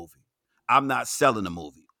make the movie. I'm not selling the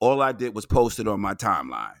movie. All I did was post it on my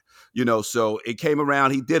timeline. So it came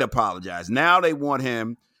around. He did apologize. Now they want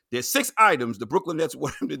him. There's 6 items the Brooklyn Nets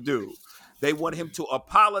want him to do. They want him to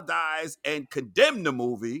apologize and condemn the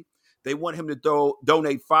movie. They want him to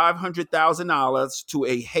donate $500,000 to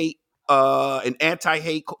an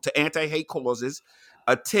anti-hate causes,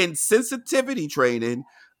 attend sensitivity training,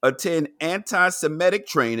 attend anti-Semitic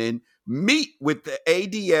training, meet with the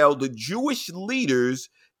ADL, the Jewish leaders,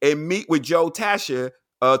 and meet with Joe Tasha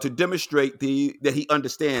to demonstrate that he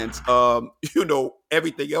understands,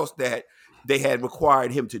 everything else that they had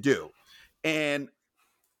required him to do. And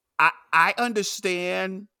I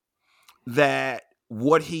understand that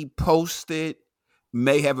what he posted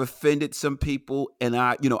may have offended some people, and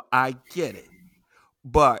I get it.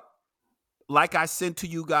 But like I sent to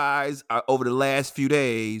you guys over the last few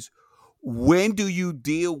days, when do you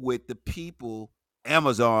deal with the people,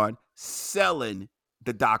 Amazon, selling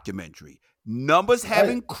the documentary? Numbers have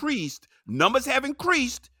increased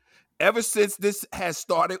ever since this has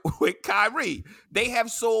started with Kyrie. They have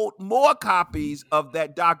sold more copies of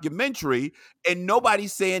that documentary, and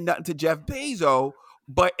nobody's saying nothing to Jeff Bezos.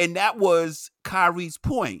 And that was Kyrie's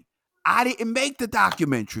point. I didn't make the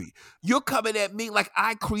documentary. You're coming at me like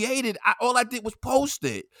I created. All I did was post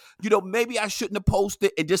it. Maybe I shouldn't have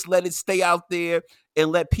posted and just let it stay out there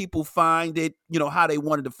and let people find it, how they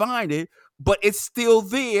wanted to find it. But it's still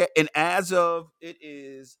there. And as of it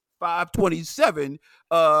is 5/27,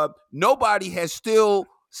 nobody has still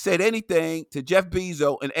said anything to Jeff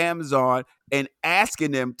Bezos and Amazon and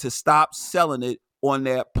asking them to stop selling it on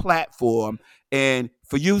their platform. And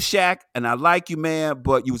for you, Shaq, and I like you, man,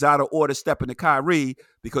 but you was out of order stepping to Kyrie,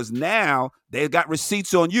 because now they got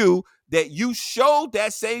receipts on you that you showed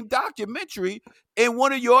that same documentary in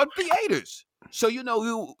one of your theaters. So,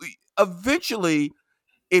 you eventually,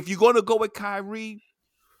 if you're going to go with Kyrie,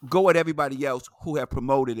 go with everybody else who have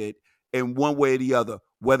promoted it in one way or the other,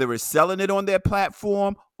 whether it's selling it on their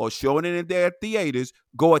platform or showing it in their theaters.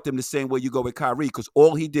 Go at them the same way you go with Kyrie, because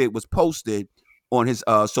all he did was post it on his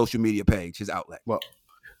social media page, his outlet. Well,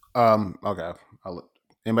 okay.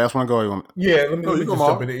 Anybody else want to go? Yeah, let me just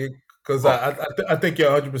jump in because I think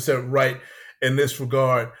you're 100% right in this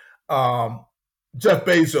regard. Jeff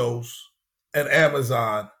Bezos and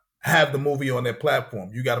Amazon have the movie on their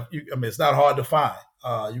platform. It's not hard to find.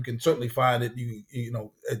 You can certainly find it.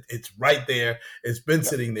 It's right there. It's been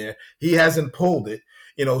sitting there. He hasn't pulled it.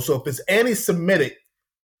 So if it's anti-Semitic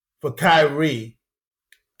for Kyrie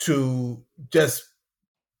to just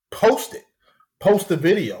post the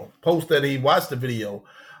video, post that he watched the video,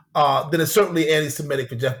 then it's certainly anti-Semitic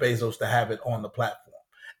for Jeff Bezos to have it on the platform.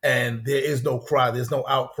 And there is no cry, there's no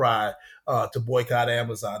outcry to boycott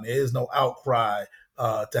Amazon. There is no outcry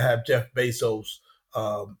to have Jeff Bezos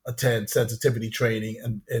attend sensitivity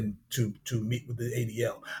training and to meet with the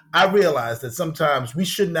ADL. I realize that sometimes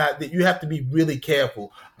you have to be really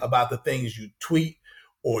careful about the things you tweet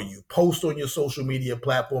or you post on your social media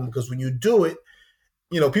platform, because when you do it,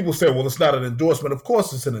 people say, well, it's not an endorsement. Of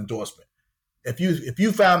course it's an endorsement. If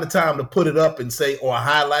you found the time to put it up and say, or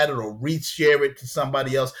highlight it or share it to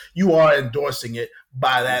somebody else, you are endorsing it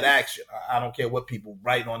by that action. I don't care what people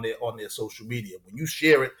write on their social media. When you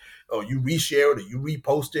share it or you reshare it or you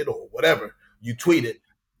repost it or whatever, you tweet it,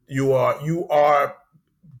 you are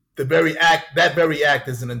the very act. That very act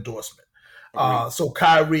is an endorsement. So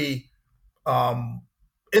Kyrie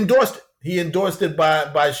endorsed it. He endorsed it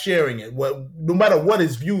by sharing it. No matter what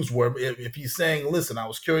his views were, if he's saying, listen, I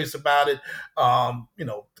was curious about it.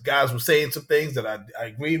 The guys were saying some things that I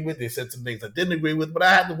agreed with. They said some things I didn't agree with, but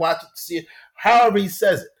I had to watch it to see it. However he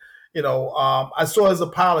says it. I saw his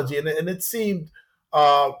apology and it seemed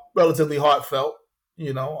relatively heartfelt.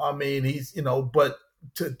 He's, but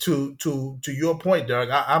to your point, Derek,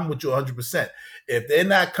 I'm with you 100%. If they're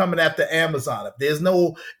not coming after Amazon, if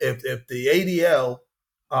the ADL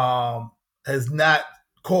has not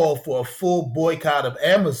called for a full boycott of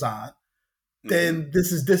Amazon, then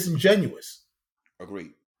this is disingenuous.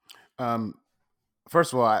 Agreed.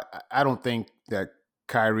 First of all, I don't think that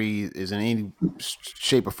Kyrie is in any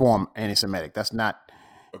shape or form anti-Semitic. That's not.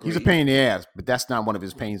 Agreed. He's a pain in the ass, but that's not one of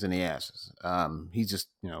his pains in the asses. He's just,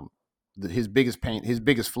 his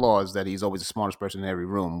biggest flaw is that he's always the smartest person in every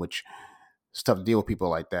room, which is tough to deal with people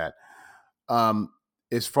like that.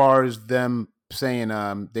 As far as them saying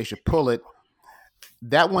they should pull it,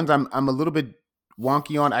 that one's I'm a little bit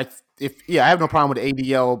wonky on. I have no problem with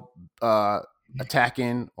ADL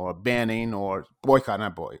attacking or banning or boycotting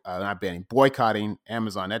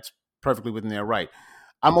Amazon. That's perfectly within their right.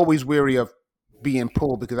 I'm always weary of being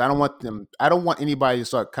pulled because I don't want anybody to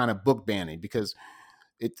start kind of book banning, because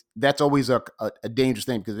that's always a dangerous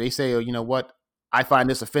thing, because they say, oh, you know what, I find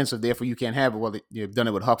this offensive, therefore you can't have it. Well, they've done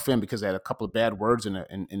it with Huck Finn because they had a couple of bad words in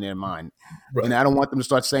their mind, Right. and I don't want them to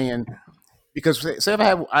start saying, because say if I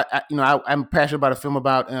have, I'm passionate about a film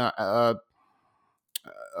about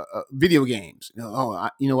video games.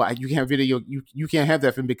 You can't have you can't have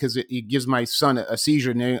that film because it gives my son a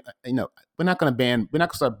seizure. And we're not going to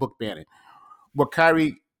start book banning. What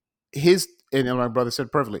Kyrie, and my brother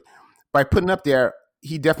said perfectly, by putting up there,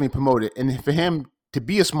 he definitely promoted. And for him to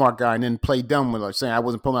be a smart guy and then play dumb with saying I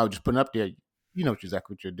wasn't promoting, I was just putting up there, you know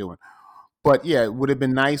exactly what you're doing. But yeah, it would have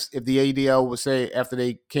been nice if the ADL would say, after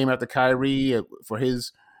they came after Kyrie for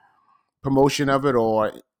his promotion of it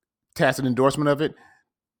or tacit endorsement of it,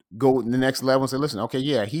 go to the next level and say, listen, okay,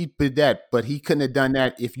 yeah, he did that, but he couldn't have done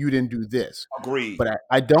that if you didn't do this. Agreed. But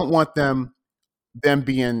I don't want them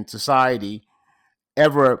being society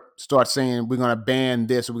ever start saying we're going to ban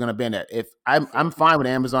this or we're going to ban that. If I'm fine with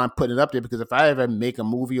Amazon putting it up there, because if I ever make a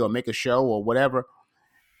movie or make a show or whatever,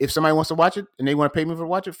 if somebody wants to watch it and they want to pay me for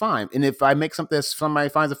watch it, fine. And if I make something that somebody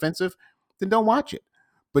finds offensive, then don't watch it.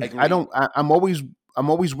 But Agreed. I'm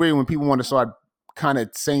always weary when people want to start kind of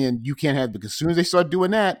saying you can't have, because as soon as they start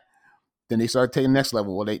doing that, then they start taking the next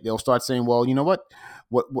level. Well, they'll start saying, well, you know what,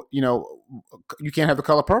 you can't have the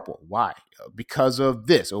color purple. Why? Because of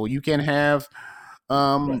this. Or you can't have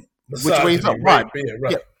which way is up. Right.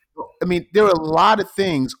 Yeah. I mean, there are a lot of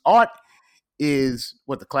things. Art is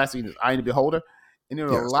what the classic is, eye of the beholder. And there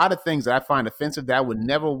are a lot of things that I find offensive that I would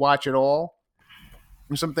never watch at all.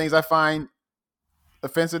 And some things I find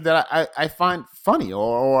offensive that I find funny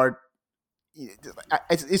or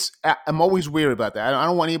I'm always weary about that. I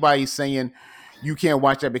don't want anybody saying you can't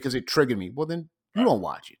watch that because it triggered me. Well, then you don't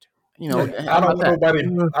watch it. I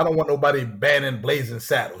don't want nobody banning Blazing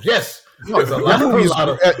Saddles. Yes, there's a lot of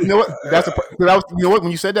you know what?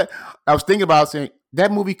 When you said that, I was thinking about saying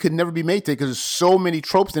that movie could never be made today because there's so many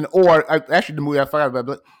tropes in it. Or actually, the movie I forgot about,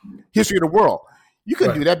 but History of the World. You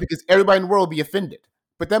couldn't do that because everybody in the world would be offended.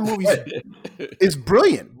 But that movie is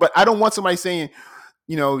brilliant. But I don't want somebody saying,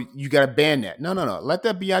 you got to ban that. No. Let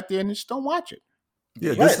that be out there and just don't watch it.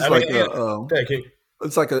 Yeah, this is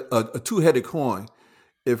it's like a two-headed coin.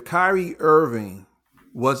 If Kyrie Irving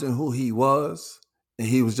wasn't who he was and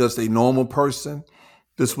he was just a normal person,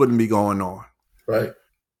 this wouldn't be going on. Right.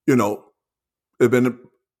 It'd been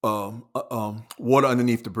water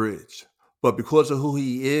underneath the bridge. But because of who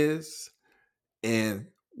he is, and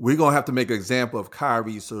we're going to have to make an example of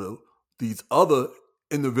Kyrie so these other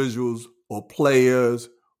individuals or players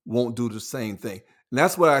won't do the same thing. And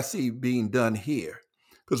that's what I see being done here.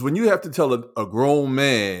 Because when you have to tell a grown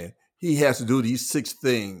man he has to do these 6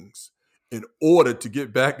 things in order to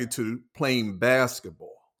get back into playing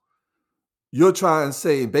basketball, you're trying to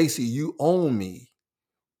say, basically, you own me.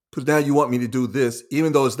 Because now you want me to do this,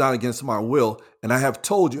 even though it's not against my will. And I have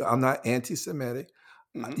told you I'm not anti-Semitic.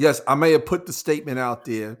 Mm-hmm. Yes, I may have put the statement out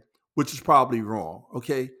there, which is probably wrong.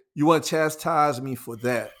 Okay, you want to chastise me for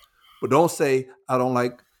that. But don't say I don't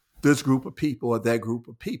like this group of people or that group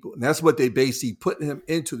of people. And that's what they basically put him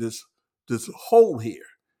into this hole here.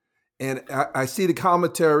 And I see the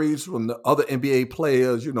commentaries from the other NBA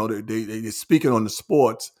players, they're speaking on the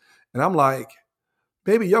sports. And I'm like,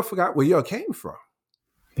 baby, y'all forgot where y'all came from.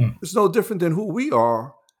 It's no different than who we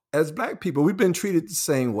are as Black people. We've been treated the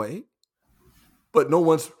same way, but no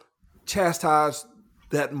one's chastised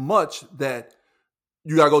that much that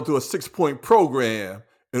you got to go through a 6-point program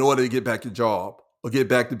in order to get back your job or get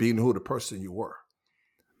back to being who the person you were.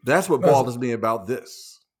 That's what bothers me about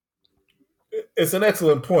this. It's an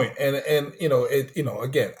excellent point. And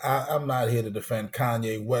again, I'm not here to defend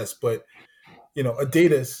Kanye West, but,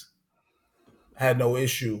 Adidas had no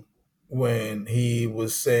issue when he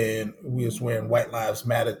was saying we was wearing White Lives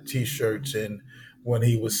Matter T-shirts, and when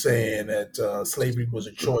he was saying that slavery was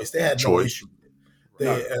a choice. They had no issue.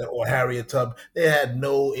 Or Harriet Tubman, they had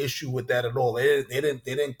no issue with that at all. They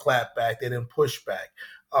didn't clap back. They didn't push back.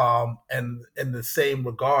 And in the same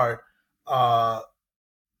regard,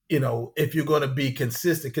 if you're going to be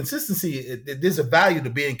consistency, there's a value to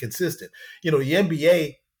being consistent. The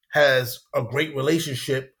NBA has a great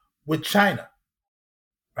relationship with China,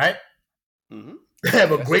 right? Mm-hmm. They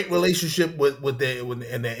have a great relationship in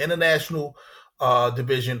their international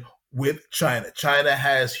division with China. China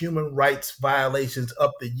has human rights violations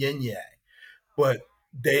up the yin yang, but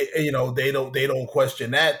they don't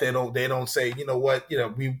question that. They don't say,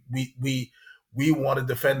 we want to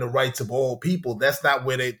defend the rights of all people. That's not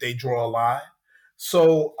where they draw a line.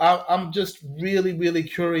 So I'm just really, really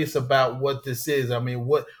curious about what this is. I mean,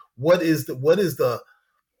 what is the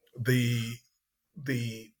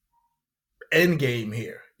end game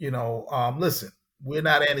here? Listen, we're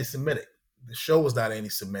not anti-Semitic. The show is not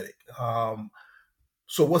anti-Semitic.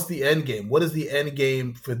 So what's the end game? What is the end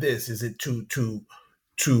game for this? Is it to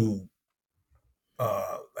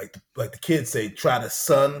like the kids say, try to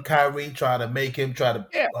son Kyrie, try to make him,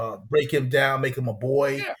 break him down, make him a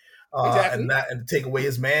boy, exactly. and take away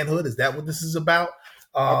his manhood? Is that what this is about?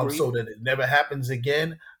 So that it never happens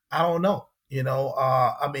again? I don't know.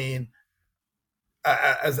 I mean,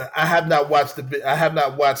 I have not watched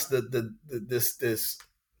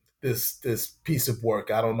this piece of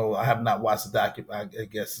work. I don't know. I have not watched the document. I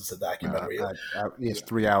guess it's a documentary. It's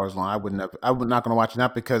 3 hours long. I was not going to watch it,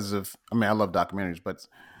 not because of. I mean, I love documentaries, but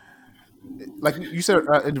like you said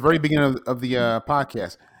at the very beginning of the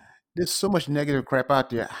podcast, there's so much negative crap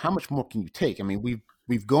out there. How much more can you take? I mean,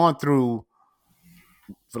 we've gone through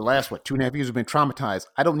for the last 2.5 years. We've been traumatized.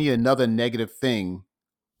 I don't need another negative thing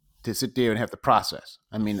to sit there and have to process.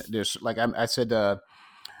 I mean, there's like I said.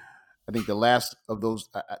 I think the last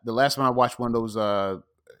time I watched one of those, I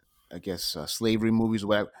guess, slavery movies or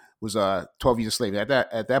whatever, was 12 Years a Slave.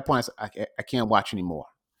 At that point, I can't watch anymore.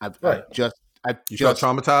 You got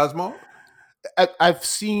traumatized, Mark? I've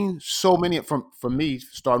seen so many from me,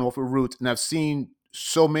 starting off with Roots, and I've seen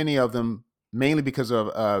so many of them, mainly because of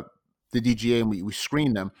the DGA, and we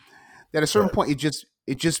screen them, that at a certain point,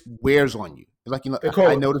 it just wears on you. Like,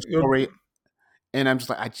 I know the story, and I'm just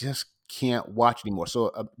like, I just can't watch anymore.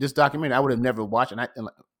 So this documentary I would have never watched, and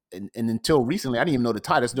until recently I didn't even know the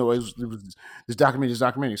title. No, it was this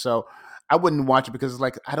documentary. So I wouldn't watch it because it's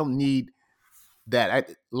like I don't need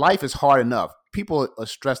that. Life is hard enough. People are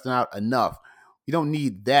stressed out enough. You don't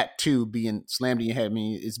need that too being slammed in your head. I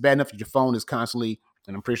mean, it's bad enough that your phone is constantly,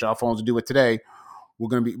 and I'm pretty sure our phones will do it today. We're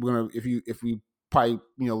gonna if we probably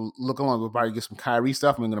look along, we'll probably get some Kyrie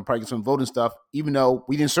stuff. We're gonna probably get some voting stuff, even though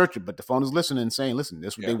we didn't search it, but the phone is listening and saying, "Listen,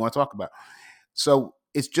 this is what they want to talk about." So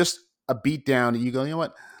it's just a beat down, and you go, you know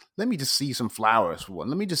what? Let me just see some flowers for one.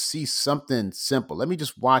 Let me just see something simple. Let me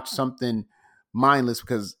just watch something mindless,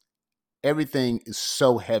 because everything is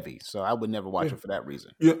so heavy. So I would never watch it for that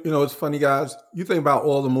reason. It's funny, guys. You think about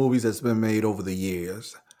all the movies that's been made over the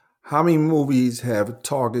years. How many movies have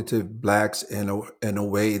targeted blacks in a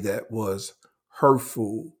way that was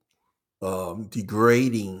hurtful,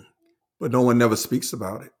 degrading, but no one never speaks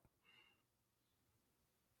about it?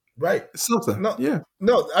 Right. Something.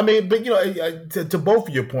 No. I mean, but to both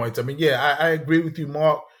of your points, I mean, I agree with you,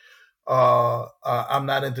 Mark. I'm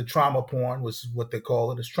not into trauma porn, which is what they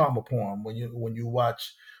call it. It's trauma porn when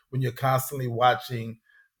you're constantly watching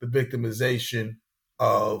the victimization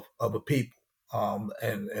of a people.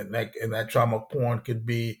 And that trauma porn could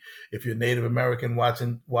be, if you're Native American,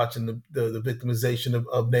 watching the victimization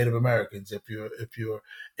of Native Americans. If you're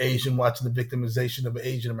Asian, watching the victimization of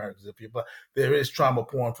Asian Americans. But there is trauma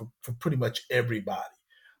porn for pretty much everybody.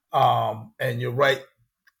 And you're right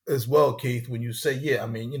as well, Keith, when you say, I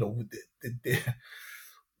mean,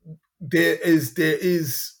 there is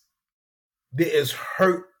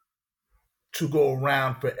hurt to go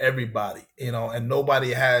around for everybody, and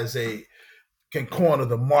nobody can corner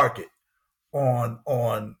the market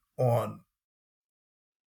on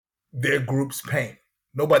their group's pain.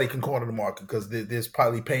 Nobody can corner the market, because there's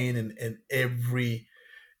probably pain in every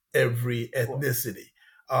ethnicity,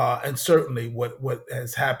 and certainly what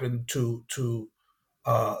has happened to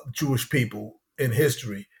Jewish people in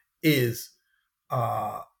history is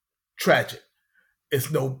tragic. It's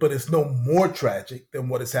no more tragic than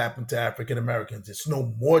what has happened to African Americans. It's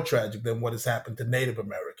no more tragic than what has happened to Native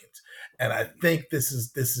Americans. And I think this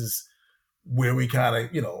is where we kind of,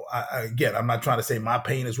 again, I'm not trying to say my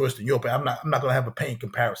pain is worse than your pain. I'm not going to have a pain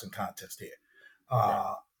comparison contest here.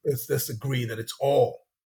 Let's agree that it's all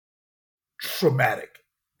traumatic,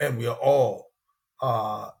 and we are all,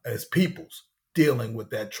 as peoples, dealing with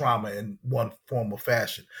that trauma in one form or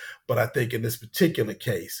fashion. But I think in this particular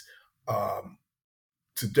case,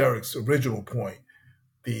 to Derek's original point,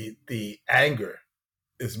 the anger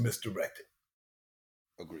is misdirected.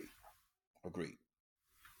 Agreed.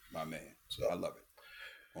 My man. So I love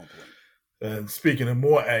it. On point. And speaking of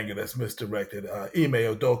more anger that's misdirected, Ime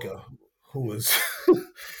Udoka, who is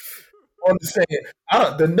on the saying,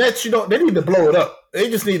 the Nets, they need to blow it up. They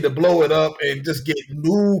just need to blow it up and just get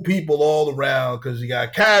new people all around, because you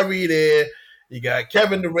got Kyrie there, you got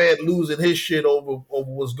Kevin Durant losing his shit over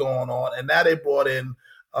what's going on, and now they brought in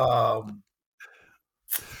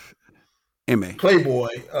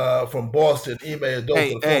Playboy from Boston, Ime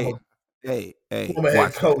Udoka, former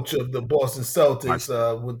head coach of the Boston Celtics,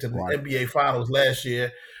 went to the NBA Finals last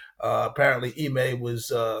year. Apparently, Ime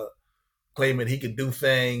was claiming he could do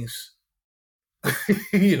things,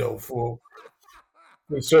 for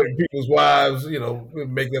with certain people's wives,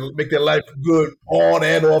 make their life good on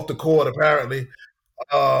and off the court, apparently.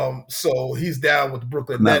 So he's down with the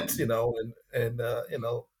Brooklyn Now, Nets, and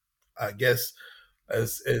I guess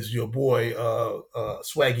as your boy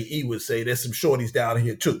Swaggy E would say, there's some shorties down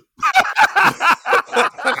here too.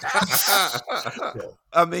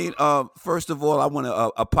 I mean, first of all, I want to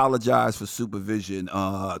apologize for supervision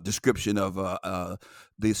description of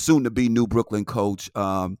the soon-to-be new Brooklyn coach.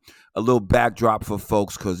 A little backdrop for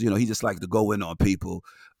folks because he just likes to go in on people.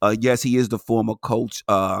 Yes, he is the former coach,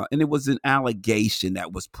 and it was an allegation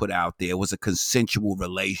that was put out there. It was a consensual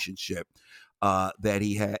relationship that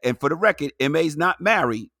he had. And for the record, MA's not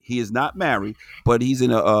married. He is not married, but he's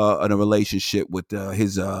in a relationship with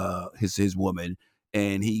his woman,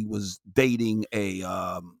 and he was dating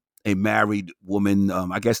a married woman.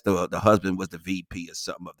 I guess the husband was the VP or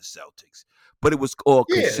something of the Celtics, but it was all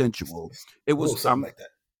consensual. It was something like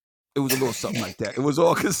that. It was a little something like that. It was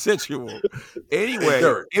all consensual. Anyway,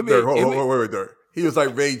 Dirk, wait, Dirk. He was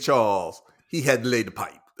like Ray Charles. He had to lay the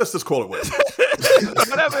pipe. Let's just call it what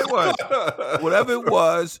whatever it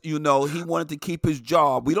was, he wanted to keep his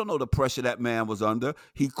job. We don't know the pressure that man was under.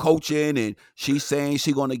 He coaching, and she's saying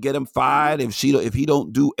she's going to get him fired if he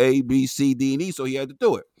don't do A, B, C, D, and E. So he had to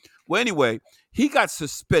do it. Well, anyway, he got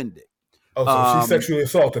suspended. Oh, so she sexually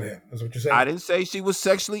assaulted him. That's what you're saying? I didn't say she was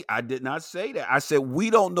sexually. I did not say that. I said we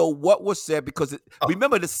don't know what was said because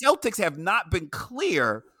remember, the Celtics have not been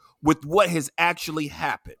clear with what has actually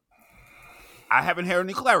happened. I haven't heard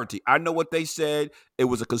any clarity. I know what they said. It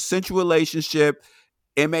was a consensual relationship.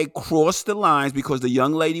 MA crossed the lines because the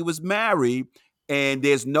young lady was married, and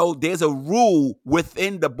there's a rule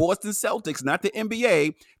within the Boston Celtics, not the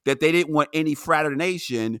NBA, that they didn't want any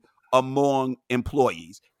fraternization among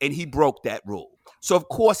employees, and he broke that rule. So of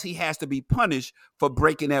course he has to be punished for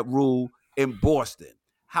breaking that rule in Boston.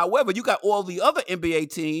 However, you got all the other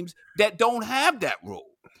NBA teams that don't have that rule.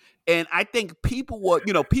 And I think people were,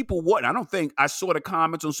 I don't think I saw the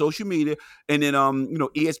comments on social media and then,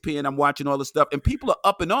 ESPN, I'm watching all the stuff, and people are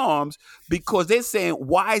up in arms because they're saying,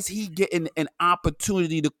 why is he getting an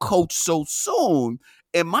opportunity to coach so soon?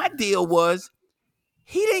 And my deal was,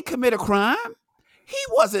 he didn't commit a crime. He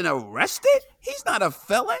wasn't arrested. He's not a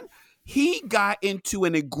felon. He got into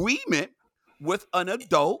an agreement with an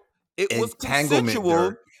adult. It was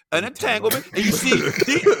consensual. An entanglement. And you see,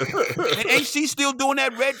 ain't she still doing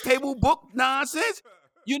that red table book nonsense?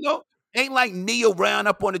 Ain't like Nia ran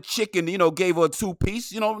up on a chicken, gave her a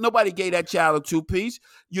 2-piece. Nobody gave that child a 2-piece.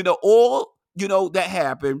 That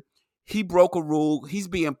happened. He broke a rule. He's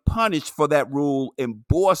being punished for that rule in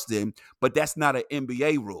Boston, but that's not an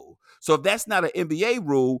NBA rule. So if that's not an NBA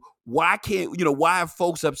rule, why are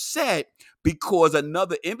folks upset? Because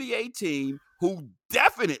another NBA team who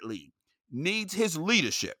definitely needs his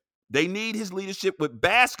leadership. They need his leadership with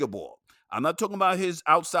basketball. I'm not talking about his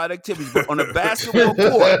outside activities, but on the basketball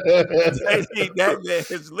court, they need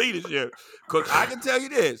his leadership. Because I can tell you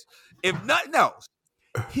this, if nothing else,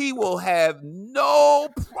 he will have no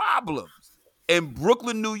problems in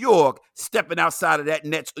Brooklyn, New York, stepping outside of that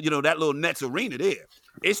Nets, that little Nets arena there.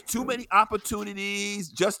 It's too many opportunities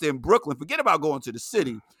just in Brooklyn. Forget about going to the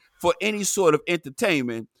city for any sort of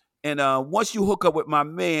entertainment. And once you hook up with my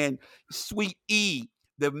man, Sweet E,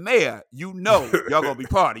 the mayor, y'all gonna be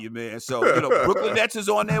partying, man. So, Brooklyn Nets is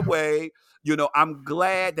on their way. I'm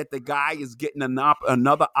glad that the guy is getting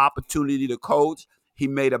another opportunity to coach. He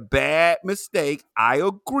made a bad mistake. I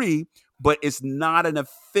agree, but it's not an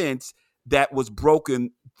offense that was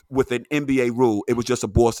broken with an NBA rule. It was just a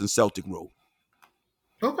Boston Celtic rule.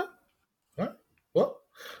 Okay. All right. Well,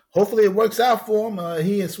 hopefully it works out for him.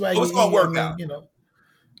 He and Swaggy, it's gonna work out.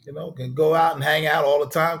 Can go out and hang out all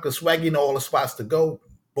the time because Swaggy know all the spots to go,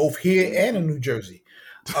 both here and in New Jersey.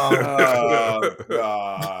 Oh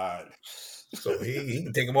God! So he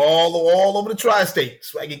can take them all over the tri-state.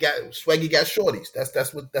 Swaggy got shorties.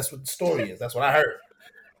 That's what the story is. That's what I heard.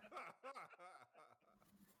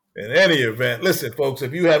 In any event, listen, folks,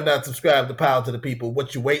 if you have not subscribed to Power to the People,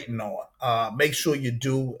 what you waiting on? Make sure you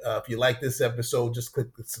do. If you like this episode, just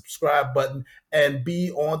click the subscribe button and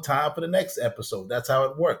be on time for the next episode. That's how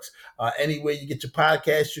it works. Anywhere you get your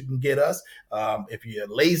podcast, you can get us. If you're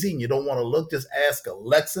lazy and you don't want to look, just ask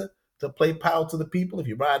Alexa to play Power to the People. If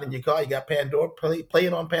you're riding in your car, you got Pandora, play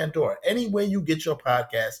it on Pandora. Anywhere you get your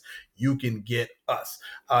podcast, you can get us.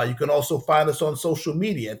 You can also find us on social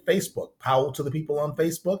media at Facebook, Power to the People on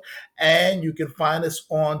Facebook, and you can find us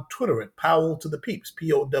on Twitter at Power to the Peeps,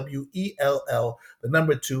 Powell, the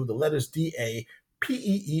number 2, the letters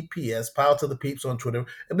DAPEEPS, Power to the Peeps on Twitter,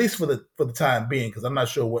 at least for the time being, because I'm not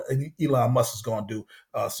sure what Elon Musk is going to do,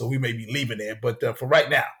 so we may be leaving there. But for right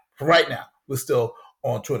now, we're still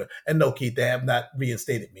on Twitter. And no, Keith, they have not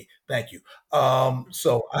reinstated me. Thank you. But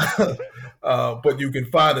you can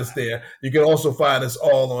find us there. You can also find us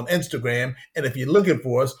all on Instagram. And if you're looking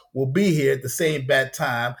for us, we'll be here at the same bat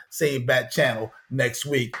time, same bat channel next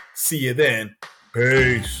week. See you then.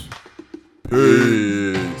 Peace.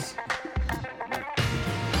 Peace.